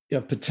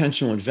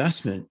potential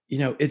investment,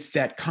 it's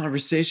that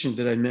conversation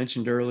that I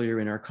mentioned earlier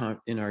in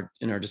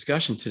our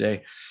discussion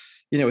today.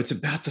 It's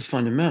about the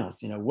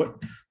fundamentals.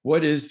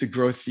 What is the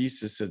growth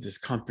thesis of this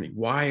company?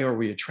 Why are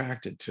we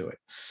attracted to it?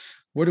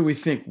 What do we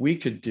think we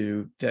could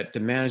do that the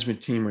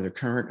management team or the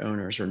current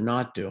owners are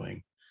not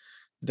doing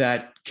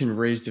that can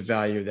raise the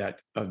value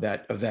of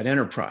that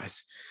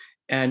enterprise?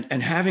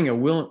 And having a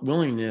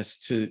willingness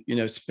to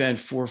spend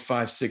 4,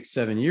 5, 6,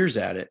 7 years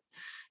at it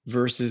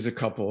versus a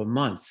couple of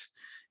months.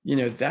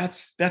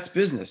 That's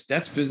business.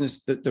 That's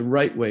business, the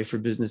right way for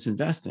business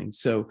investing.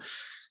 So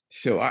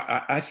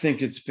I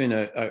think it's been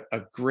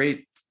a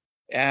great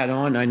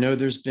add-on. I know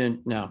there's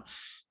been now,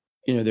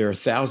 there are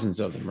thousands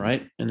of them,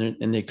 right?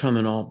 And they come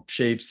in all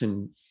shapes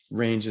and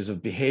ranges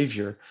of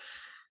behavior.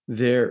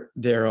 There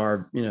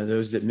are,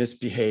 those that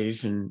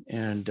misbehave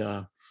and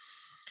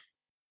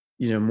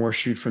more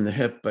shoot from the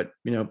hip. But,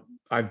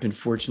 I've been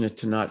fortunate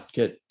to not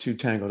get too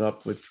tangled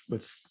up with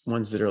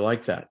ones that are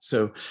like that.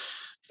 So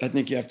I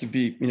think you have to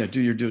be,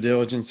 do your due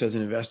diligence as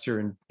an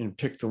investor and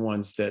pick the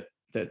ones that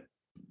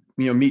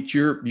meet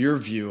your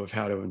view of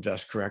how to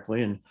invest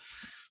correctly. And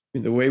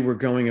the way we're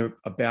going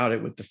about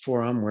it with the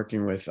four I'm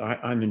working with,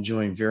 I'm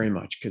enjoying very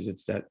much, because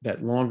it's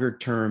that longer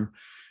term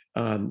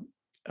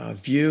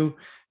view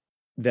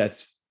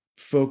that's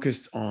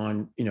focused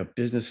on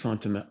business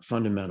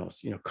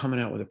fundamentals. Coming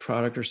out with a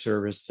product or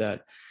service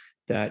that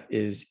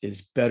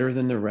is better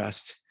than the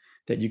rest,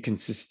 that you can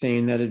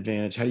sustain that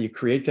advantage. How do you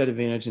create that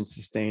advantage and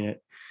sustain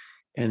it?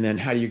 And then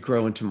how do you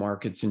grow into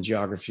markets and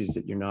geographies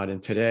that you're not in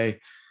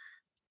today?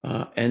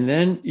 And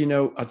then,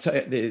 I'll tell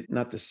you,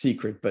 not the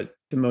secret, but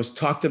the most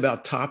talked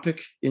about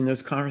topic in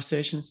those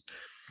conversations,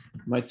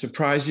 might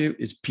surprise you,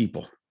 is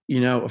people.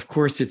 Of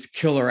course, it's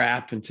killer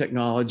app and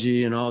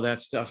technology and all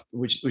that stuff,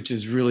 which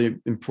is really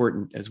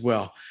important as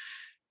well.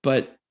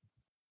 But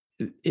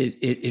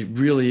it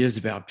really is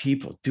about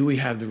people. Do we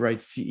have the right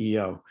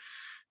CEO?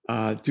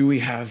 Do we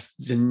have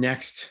the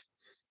next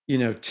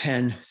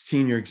 10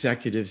 senior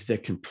executives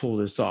that can pull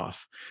this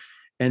off?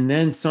 And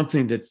then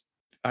something that's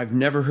I've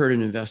never heard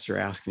an investor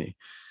ask me,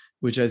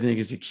 which I think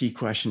is a key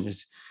question,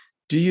 is,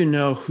 do you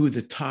know who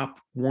the top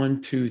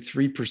 1, 2,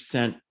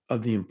 3%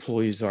 of the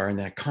employees are in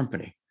that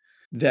company?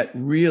 That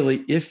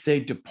really, if they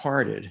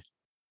departed,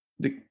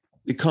 the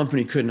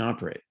company couldn't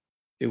operate.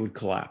 It would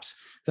collapse.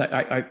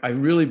 I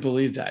really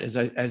believe that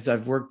as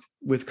I've worked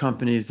with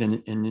companies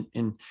in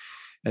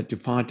at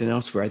DuPont and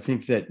elsewhere. I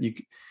think that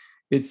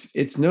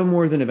it's no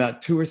more than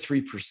about 2 or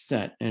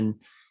 3%. And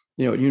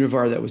at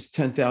Univar, that was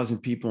 10,000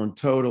 people in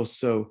total.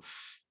 So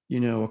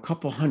a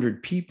couple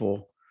hundred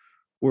people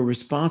were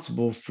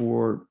responsible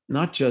for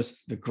not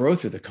just the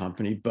growth of the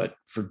company, but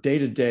for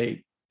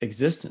day-to-day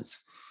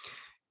existence.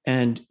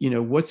 And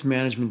what's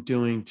management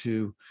doing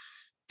to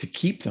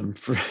keep them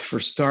for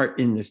start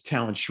in this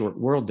talent short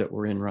world that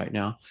we're in right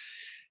now,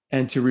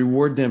 and to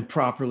reward them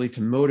properly,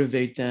 to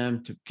motivate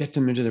them, to get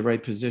them into the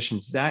right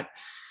positions? That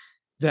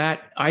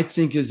I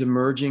think is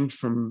emerging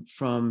from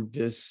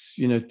this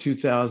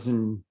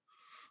 2019-20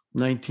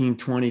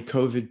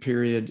 COVID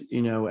period,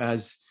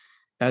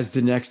 as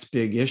the next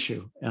big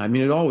issue. I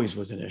mean, it always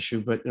was an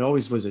issue, but it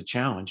always was a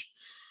challenge.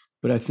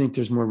 But I think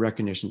there's more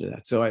recognition to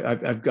that. So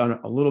I've gone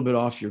a little bit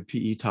off your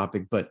PE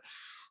topic, but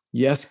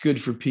yes,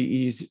 good for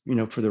PEs,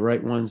 for the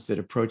right ones that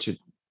approach it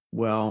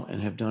well and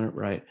have done it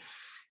right.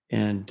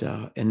 And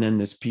then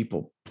this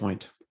people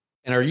point.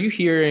 And are you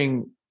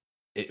hearing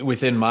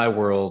within my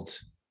world,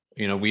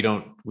 we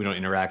don't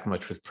interact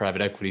much with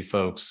private equity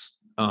folks,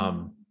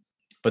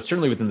 but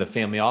certainly within the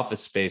family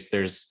office space,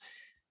 there's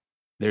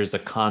a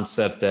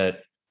concept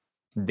that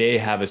they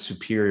have a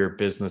superior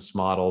business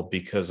model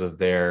because of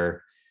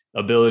their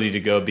ability to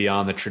go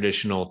beyond the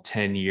traditional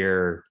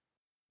 10-year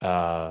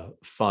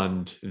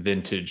fund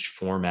vintage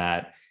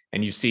format.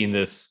 And you've seen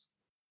this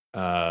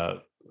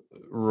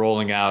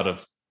rolling out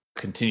of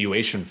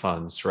continuation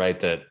funds, right?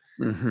 That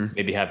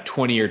maybe have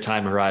 20-year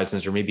time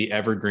horizons, or maybe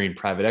evergreen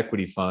private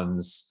equity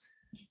funds.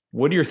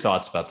 What are your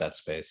thoughts about that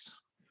space?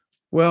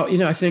 Well,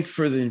 I think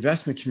for the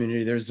investment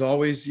community, there's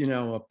always,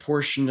 a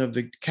portion of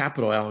the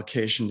capital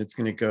allocation that's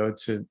going to go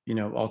to,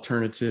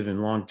 alternative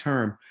and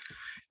long-term.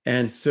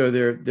 And so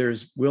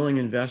there's willing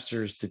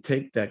investors to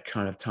take that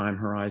kind of time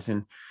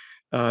horizon.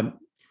 I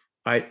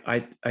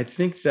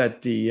think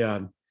that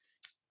the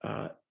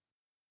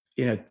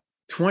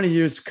 20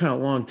 years is kind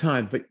of a long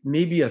time, but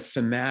maybe a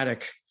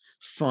thematic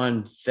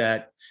fund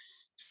that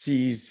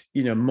sees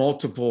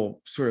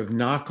multiple sort of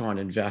knock-on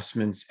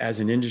investments as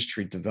an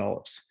industry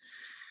develops.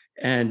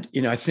 And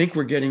I think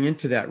we're getting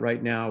into that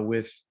right now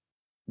with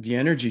the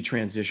energy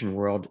transition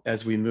world,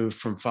 as we move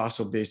from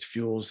fossil-based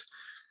fuels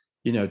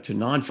to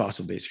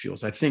non-fossil based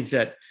fuels. I think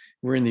that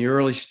we're in the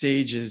early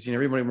stages.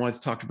 Everybody wants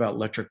to talk about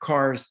electric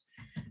cars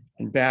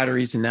and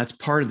batteries, and that's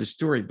part of the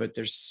story, but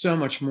there's so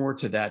much more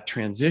to that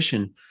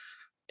transition.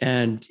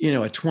 And,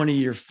 a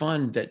 20-year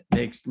fund that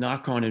makes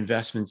knock-on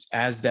investments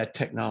as that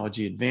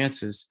technology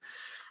advances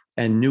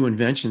and new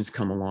inventions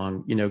come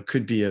along,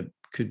 could be a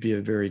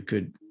very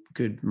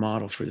good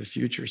model for the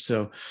future.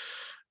 So,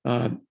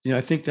 I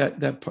think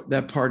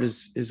that part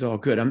is all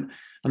good. I'm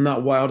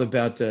not wild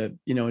about the,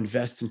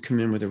 invest and come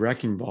in with a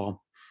wrecking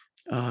ball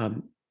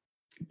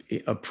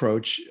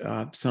approach.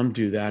 Some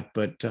do that,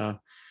 but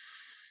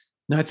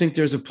no, I think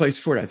there's a place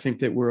for it. I think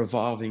that we're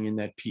evolving in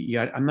that PE.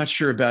 I'm not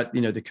sure about,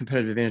 the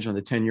competitive advantage on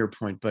the 10-year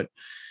point, but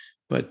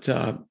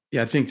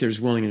I think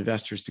there's willing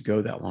investors to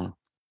go that long.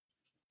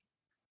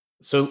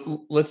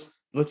 So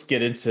let's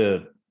get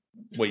into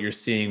what you're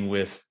seeing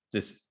with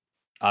this,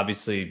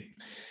 obviously,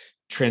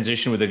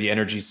 transition within the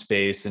energy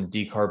space and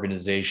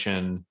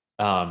decarbonization.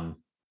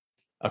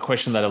 A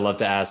question that I love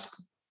to ask,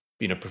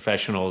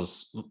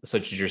 professionals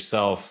such as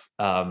yourself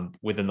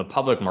within the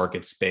public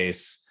market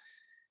space.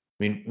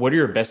 I mean, what are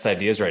your best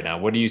ideas right now?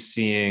 What are you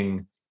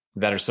seeing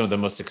that are some of the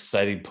most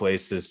exciting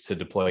places to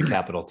deploy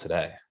capital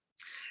today?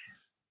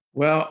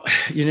 Well,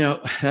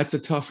 that's a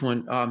tough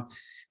one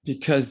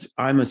because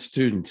I'm a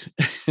student.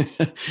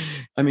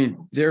 I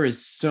mean, there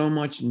is so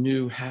much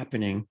new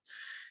happening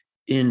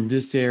in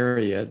this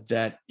area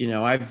that,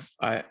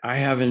 I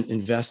haven't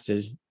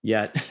invested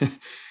yet.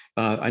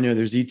 I know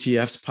there's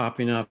ETFs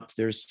popping up.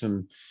 There's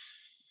some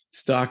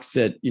stocks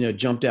that,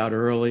 jumped out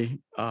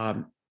early.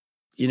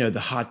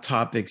 The hot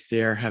topics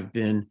there have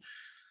been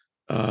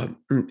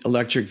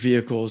electric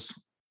vehicles,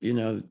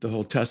 the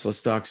whole Tesla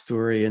stock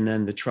story, and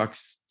then the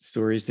trucks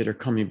stories that are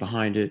coming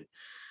behind it,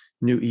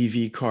 new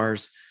EV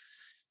cars,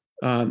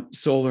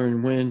 solar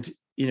and wind,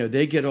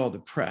 they get all the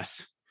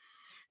press.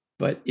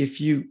 But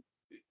if you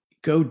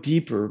go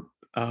deeper,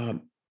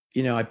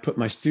 I put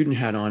my student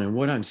hat on, and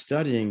what I'm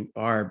studying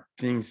are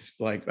things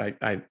like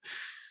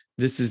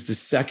this is the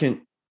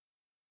second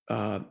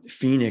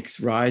phoenix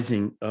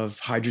rising of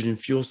hydrogen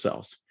fuel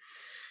cells.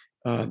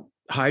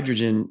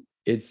 Hydrogen,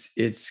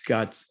 it's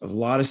got a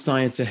lot of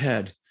science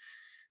ahead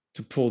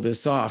to pull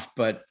this off,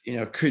 but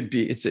could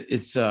be it's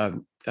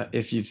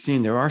if you've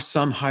seen, there are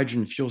some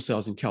hydrogen fuel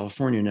cells in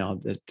California now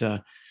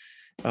that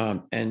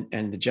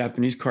and the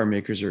Japanese car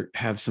makers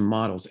have some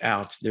models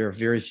out. There are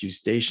very few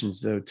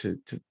stations though to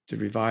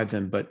revive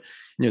them, but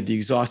the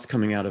exhaust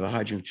coming out of a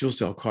hydrogen fuel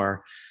cell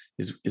car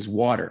is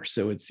water,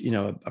 so it's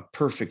a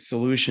perfect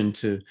solution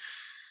to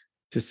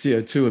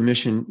CO2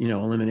 emission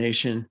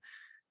elimination.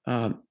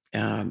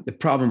 The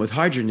problem with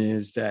hydrogen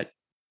is that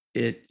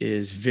it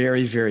is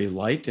very, very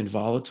light and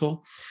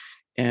volatile,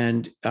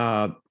 and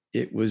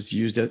it was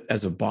used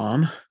as a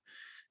bomb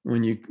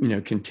when you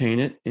contain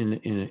it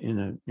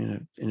in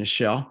a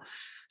shell.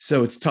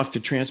 So it's tough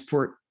to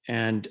transport,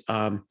 and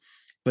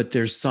but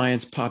there's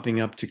science popping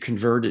up to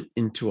convert it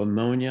into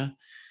ammonia,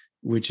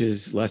 which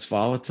is less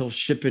volatile.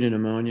 Ship it in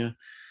ammonia.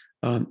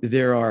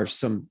 There are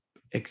some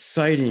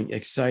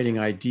exciting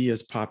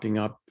ideas popping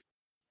up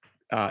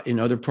in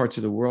other parts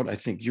of the world. I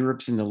think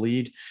Europe's in the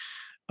lead.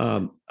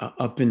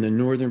 Up in the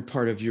northern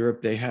part of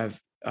Europe, they have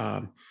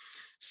floating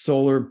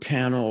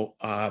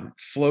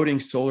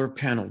solar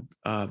panel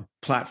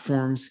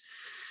platforms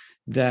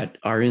that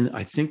are in,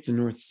 I think, the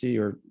North Sea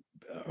or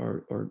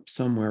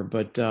somewhere,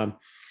 but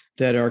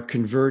that are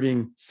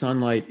converting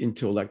sunlight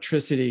into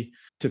electricity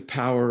to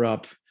power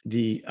up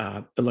the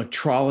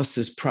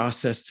electrolysis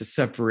process to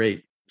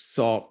separate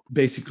salt,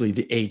 basically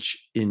the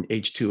H in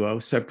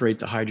H2O, separate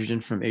the hydrogen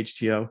from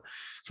H2O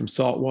from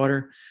salt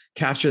water,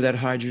 capture that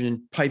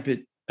hydrogen, pipe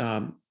it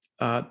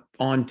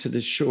onto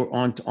the shore,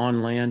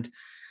 on land,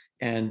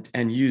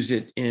 and use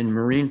it in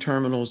marine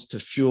terminals to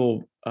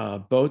fuel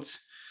boats.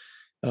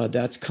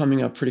 That's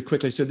coming up pretty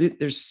quickly. So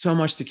there's so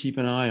much to keep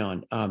an eye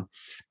on.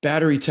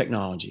 Battery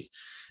technology,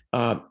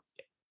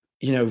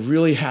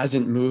 really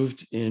hasn't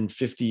moved in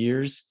 50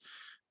 years.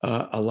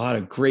 A lot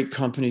of great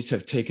companies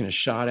have taken a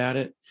shot at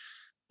it.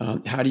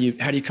 How do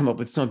you come up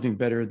with something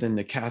better than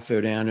the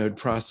cathode anode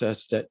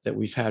process that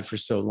we've had for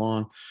so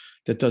long,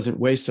 that doesn't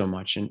weigh so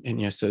much?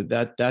 And so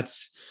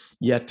that's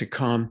yet to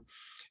come.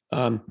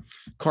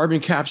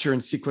 Carbon capture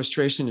and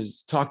sequestration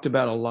is talked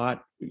about a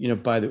lot,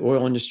 by the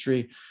oil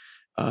industry.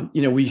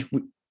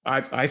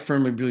 I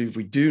firmly believe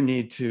we do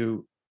need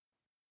to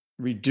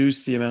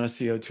reduce the amount of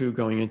CO2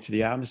 going into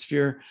the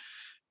atmosphere.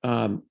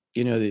 The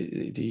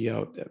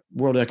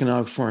World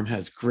Economic Forum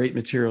has great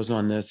materials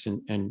on this,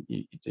 and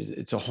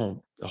it's a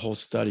whole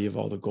study of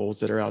all the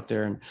goals that are out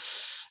there,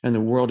 and the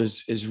world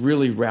is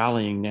really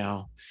rallying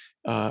now.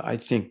 I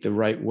think the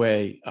right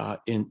way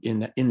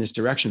in this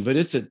direction, but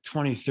it's a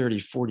 20, 30,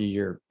 40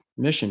 year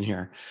mission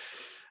here.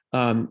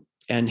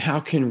 And how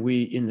can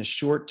we, in the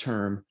short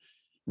term,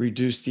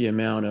 reduce the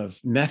amount of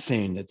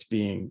methane that's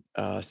being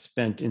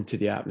spent into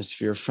the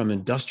atmosphere from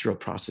industrial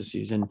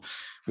processes? And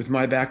with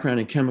my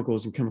background in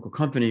chemicals and chemical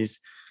companies,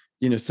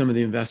 some of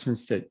the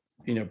investments that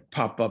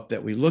pop up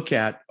that we look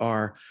at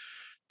are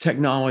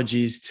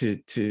technologies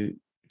to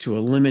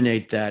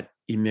eliminate that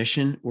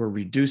emission or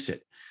reduce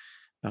it.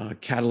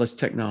 Catalyst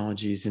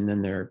technologies, and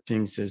then there are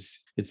things, as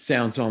it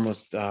sounds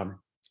almost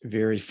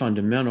very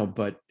fundamental,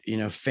 but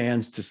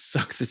fans to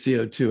suck the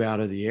CO2 out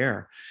of the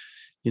air,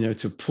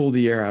 to pull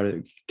the air out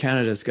of.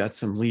 Canada's got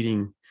some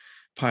leading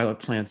pilot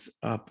plants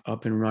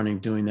up and running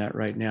doing that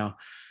right now.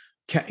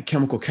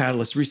 Chemical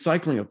catalysts,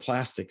 recycling of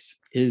plastics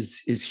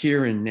is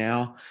here and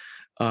now,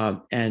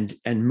 and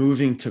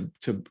moving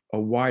to a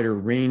wider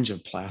range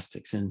of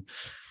plastics. And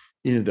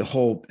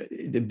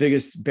the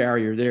biggest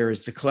barrier there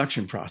is the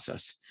collection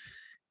process.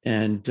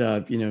 And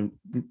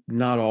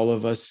not all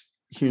of us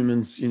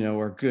humans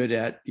are good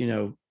at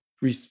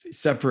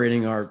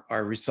separating our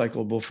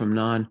recyclable from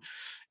non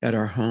at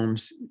our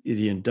homes.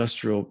 The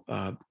industrial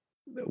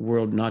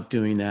world not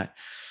doing that.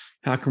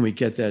 How can we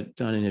get that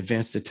done and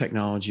advance the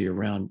technology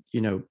around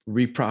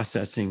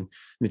reprocessing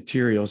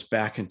materials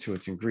back into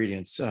its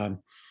ingredients?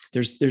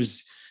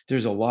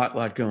 There's a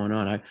lot going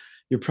on.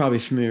 You're probably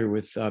familiar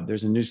with,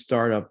 there's a new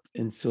startup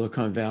in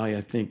Silicon Valley,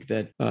 I think,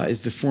 that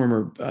is the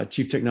former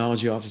chief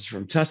technology officer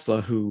from Tesla,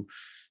 who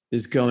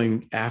is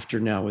going after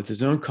now with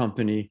his own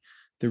company,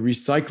 the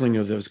recycling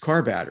of those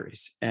car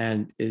batteries,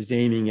 and is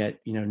aiming at,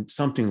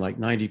 something like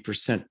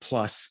 90%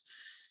 plus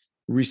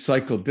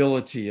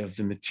recyclability of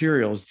the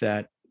materials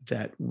that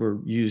were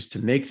used to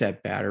make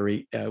that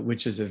battery,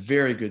 which is a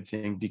very good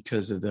thing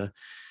because of the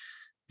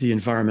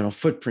environmental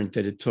footprint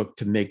that it took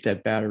to make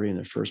that battery in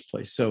the first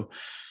place. So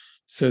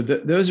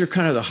those are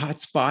kind of the hot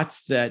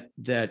spots that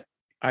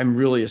I'm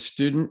really a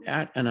student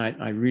at, and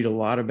I read a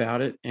lot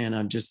about it, and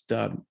I'm just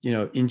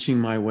inching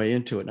my way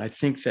into it. And I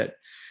think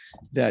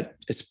that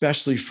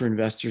especially for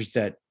investors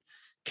that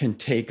can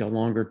take a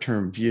longer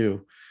term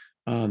view,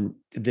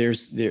 there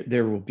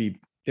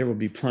will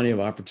be plenty of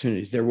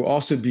opportunities. There will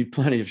also be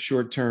plenty of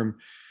short term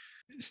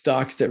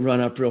stocks that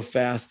run up real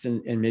fast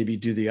and maybe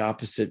do the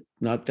opposite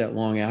not that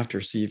long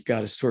after. So you've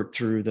got to sort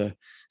through the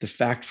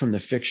fact from the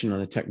fiction on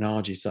the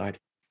technology side.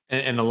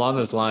 And along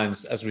those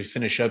lines, as we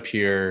finish up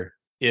here,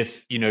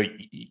 if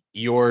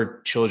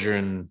your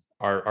children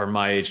are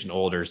my age and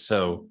older,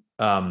 so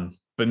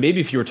but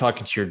maybe if you were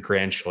talking to your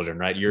grandchildren,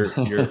 right? Your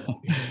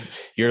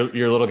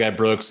little guy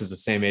Brooks is the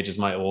same age as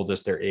my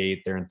oldest. They're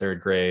 8. They're in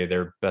 3rd grade.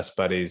 They're best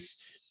buddies.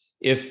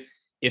 If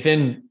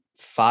in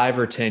 5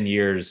 or 10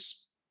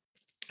 years,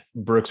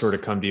 Brooks were to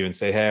come to you and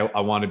say, "Hey,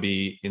 I want to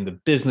be in the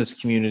business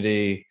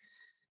community,"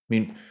 I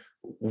mean,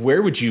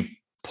 where would you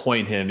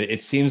point him?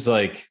 It seems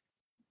like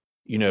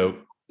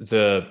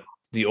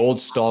the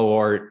old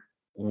stalwart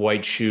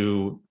white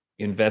shoe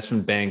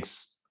investment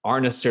banks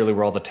aren't necessarily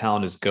where all the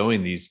talent is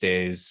going these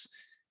days.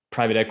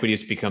 Private equity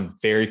has become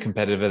very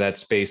competitive in that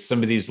space.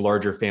 Some of these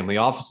larger family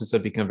offices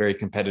have become very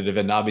competitive.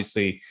 And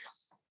obviously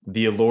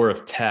the allure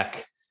of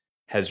tech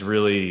has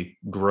really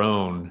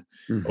grown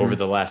over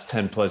the last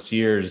 10 plus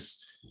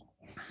years.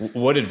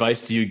 What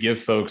advice do you give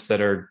folks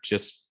that are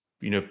just,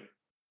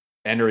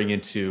 entering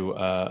into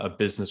a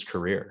business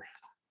career?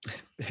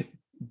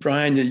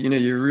 Brian,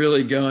 you're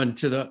really going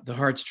to the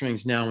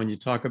heartstrings now when you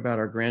talk about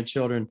our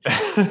grandchildren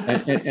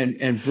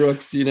and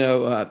Brooks,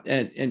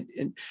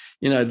 and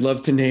I'd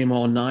love to name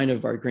all 9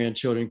 of our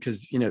grandchildren,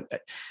 because,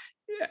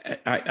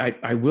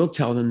 I will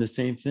tell them the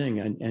same thing.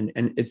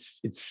 And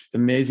it's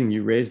amazing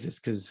you raised this,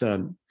 because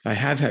I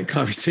have had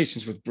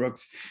conversations with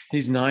Brooks.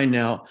 He's 9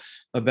 now,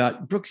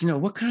 about, Brooks,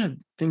 what kind of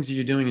things are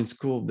you doing in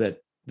school that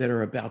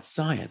are about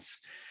science?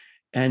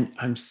 And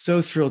I'm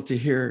so thrilled to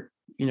hear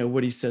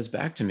what he says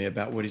back to me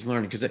about what he's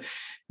learning, because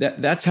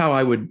that's how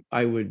I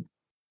would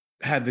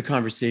have the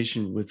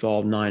conversation with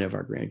all 9 of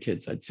our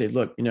grandkids. I'd say,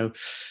 look,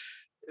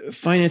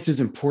 finance is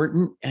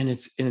important, and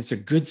it's a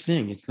good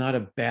thing. It's not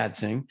a bad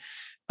thing.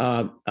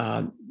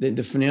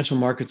 The financial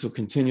markets will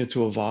continue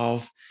to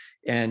evolve,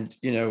 and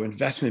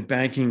investment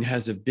banking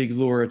has a big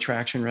lure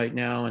attraction right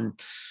now,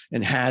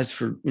 and has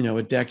for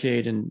a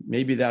decade, and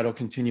maybe that'll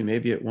continue,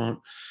 maybe it won't.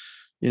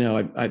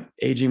 I'm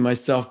aging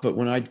myself, but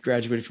when I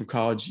graduated from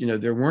college,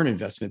 there weren't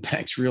investment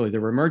banks, really.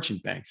 There were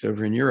merchant banks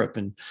over in Europe,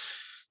 and,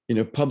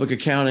 public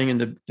accounting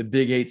and the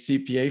big 8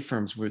 CPA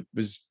firms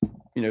was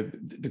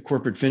the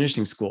corporate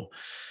finishing school.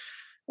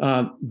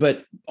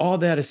 But all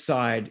that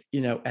aside,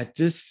 at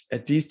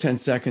these 10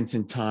 seconds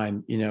in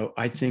time,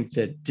 I think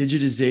that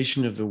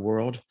digitization of the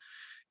world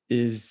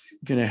is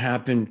going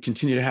to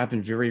continue to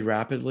happen very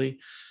rapidly.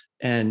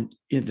 And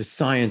the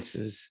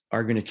sciences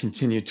are going to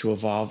continue to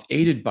evolve,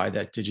 aided by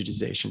that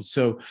digitization.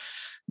 So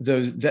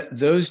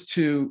those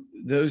two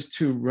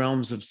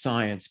realms of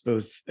science,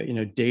 both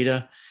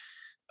data,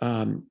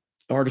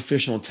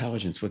 artificial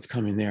intelligence, what's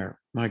coming there,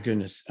 my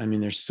goodness. I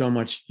mean, there's so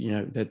much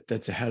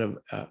that's ahead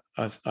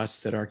of us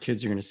that our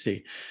kids are going to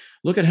see.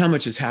 Look at how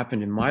much has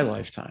happened in my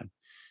lifetime.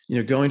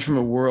 Going from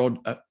a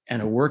world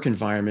and a work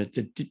environment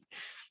that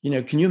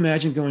can you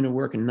imagine going to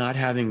work and not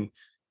having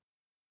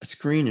a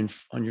screen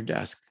on your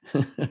desk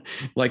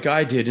like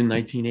I did in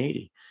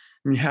 1980?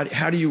 I mean,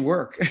 how do you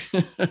work?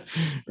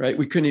 Right?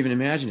 We couldn't even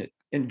imagine it.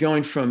 And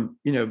going from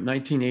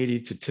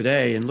 1980 to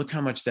today, and look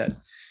how much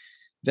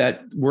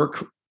that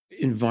work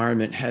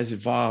environment has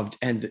evolved,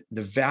 and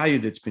the value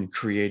that's been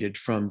created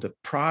from the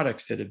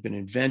products that have been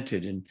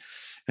invented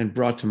and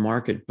brought to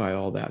market by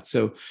all that.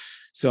 So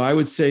I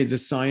would say the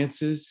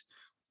sciences,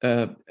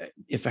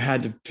 if I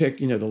had to pick,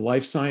 the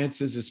life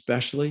sciences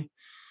especially,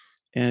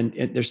 and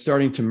they're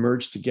starting to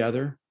merge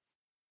together,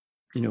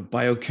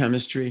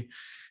 biochemistry,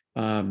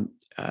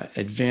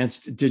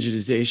 advanced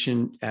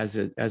digitization as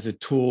a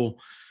tool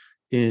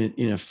in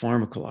a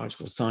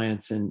pharmacological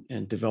science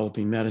and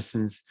developing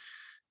medicines.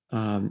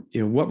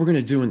 What we're going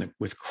to do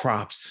with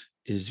crops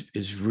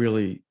is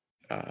really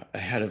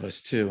ahead of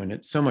us too,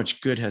 and so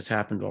much good has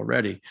happened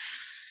already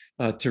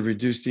to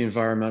reduce the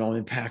environmental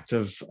impact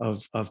of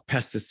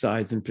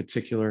pesticides in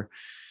particular,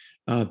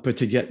 but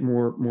to get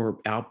more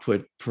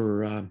output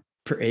per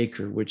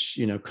acre, which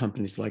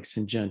companies like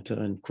Syngenta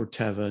and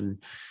Corteva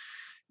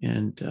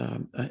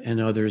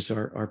and others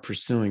are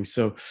pursuing.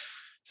 So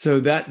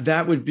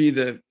that would be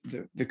the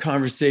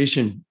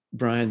conversation,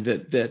 Brian,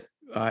 that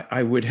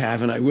I would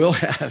have and I will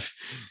have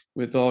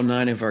with all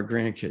 9 of our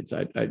grandkids.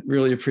 I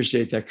really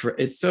appreciate that.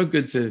 It's so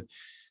good to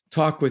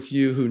talk with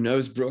you, who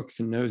knows Brooks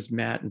and knows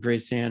Matt and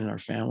Grace Ann and our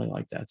family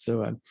like that.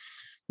 So I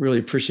really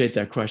appreciate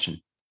that question.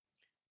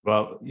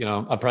 Well,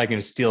 I'm probably going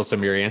to steal some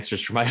of your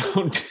answers from my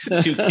own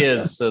 2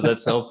 kids, so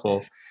that's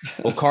helpful.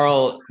 Well,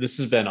 Carl, this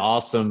has been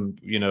awesome.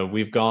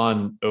 We've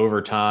gone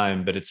over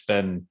time, but it's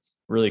been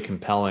really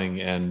compelling.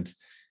 And,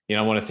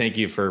 I want to thank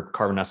you for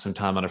carving out some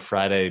time on a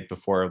Friday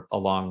before a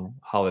long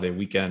holiday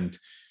weekend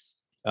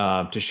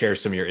to share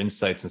some of your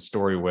insights and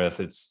story with.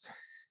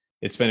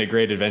 It's been a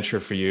great adventure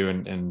for you,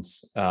 and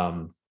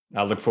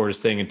I look forward to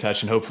staying in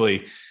touch and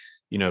hopefully,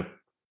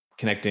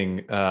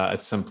 connecting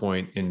at some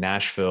point in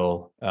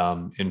Nashville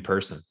in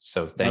person.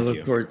 So thank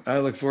you. I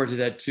look forward to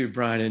that too,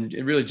 Brian. And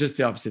really just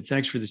the opposite.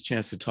 Thanks for this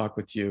chance to talk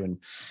with you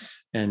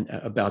and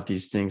about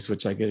these things,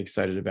 which I get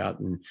excited about.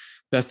 And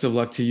best of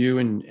luck to you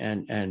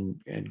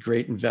and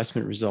great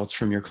investment results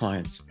from your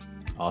clients.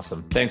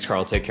 Awesome. Thanks,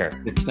 Carl. Take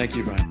care. Thank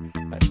you, Brian.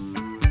 Bye.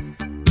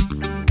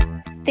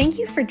 Thank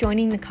you for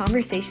joining the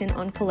conversation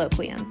on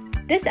Colloquium.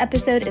 This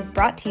episode is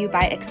brought to you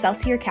by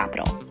Excelsior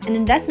Capital, an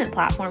investment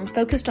platform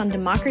focused on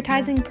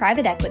democratizing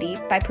private equity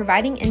by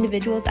providing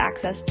individuals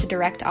access to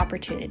direct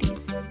opportunities.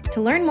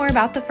 To learn more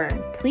about the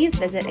firm, please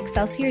visit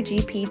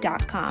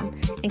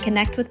excelsiorgp.com and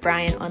connect with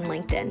Brian on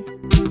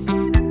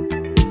LinkedIn.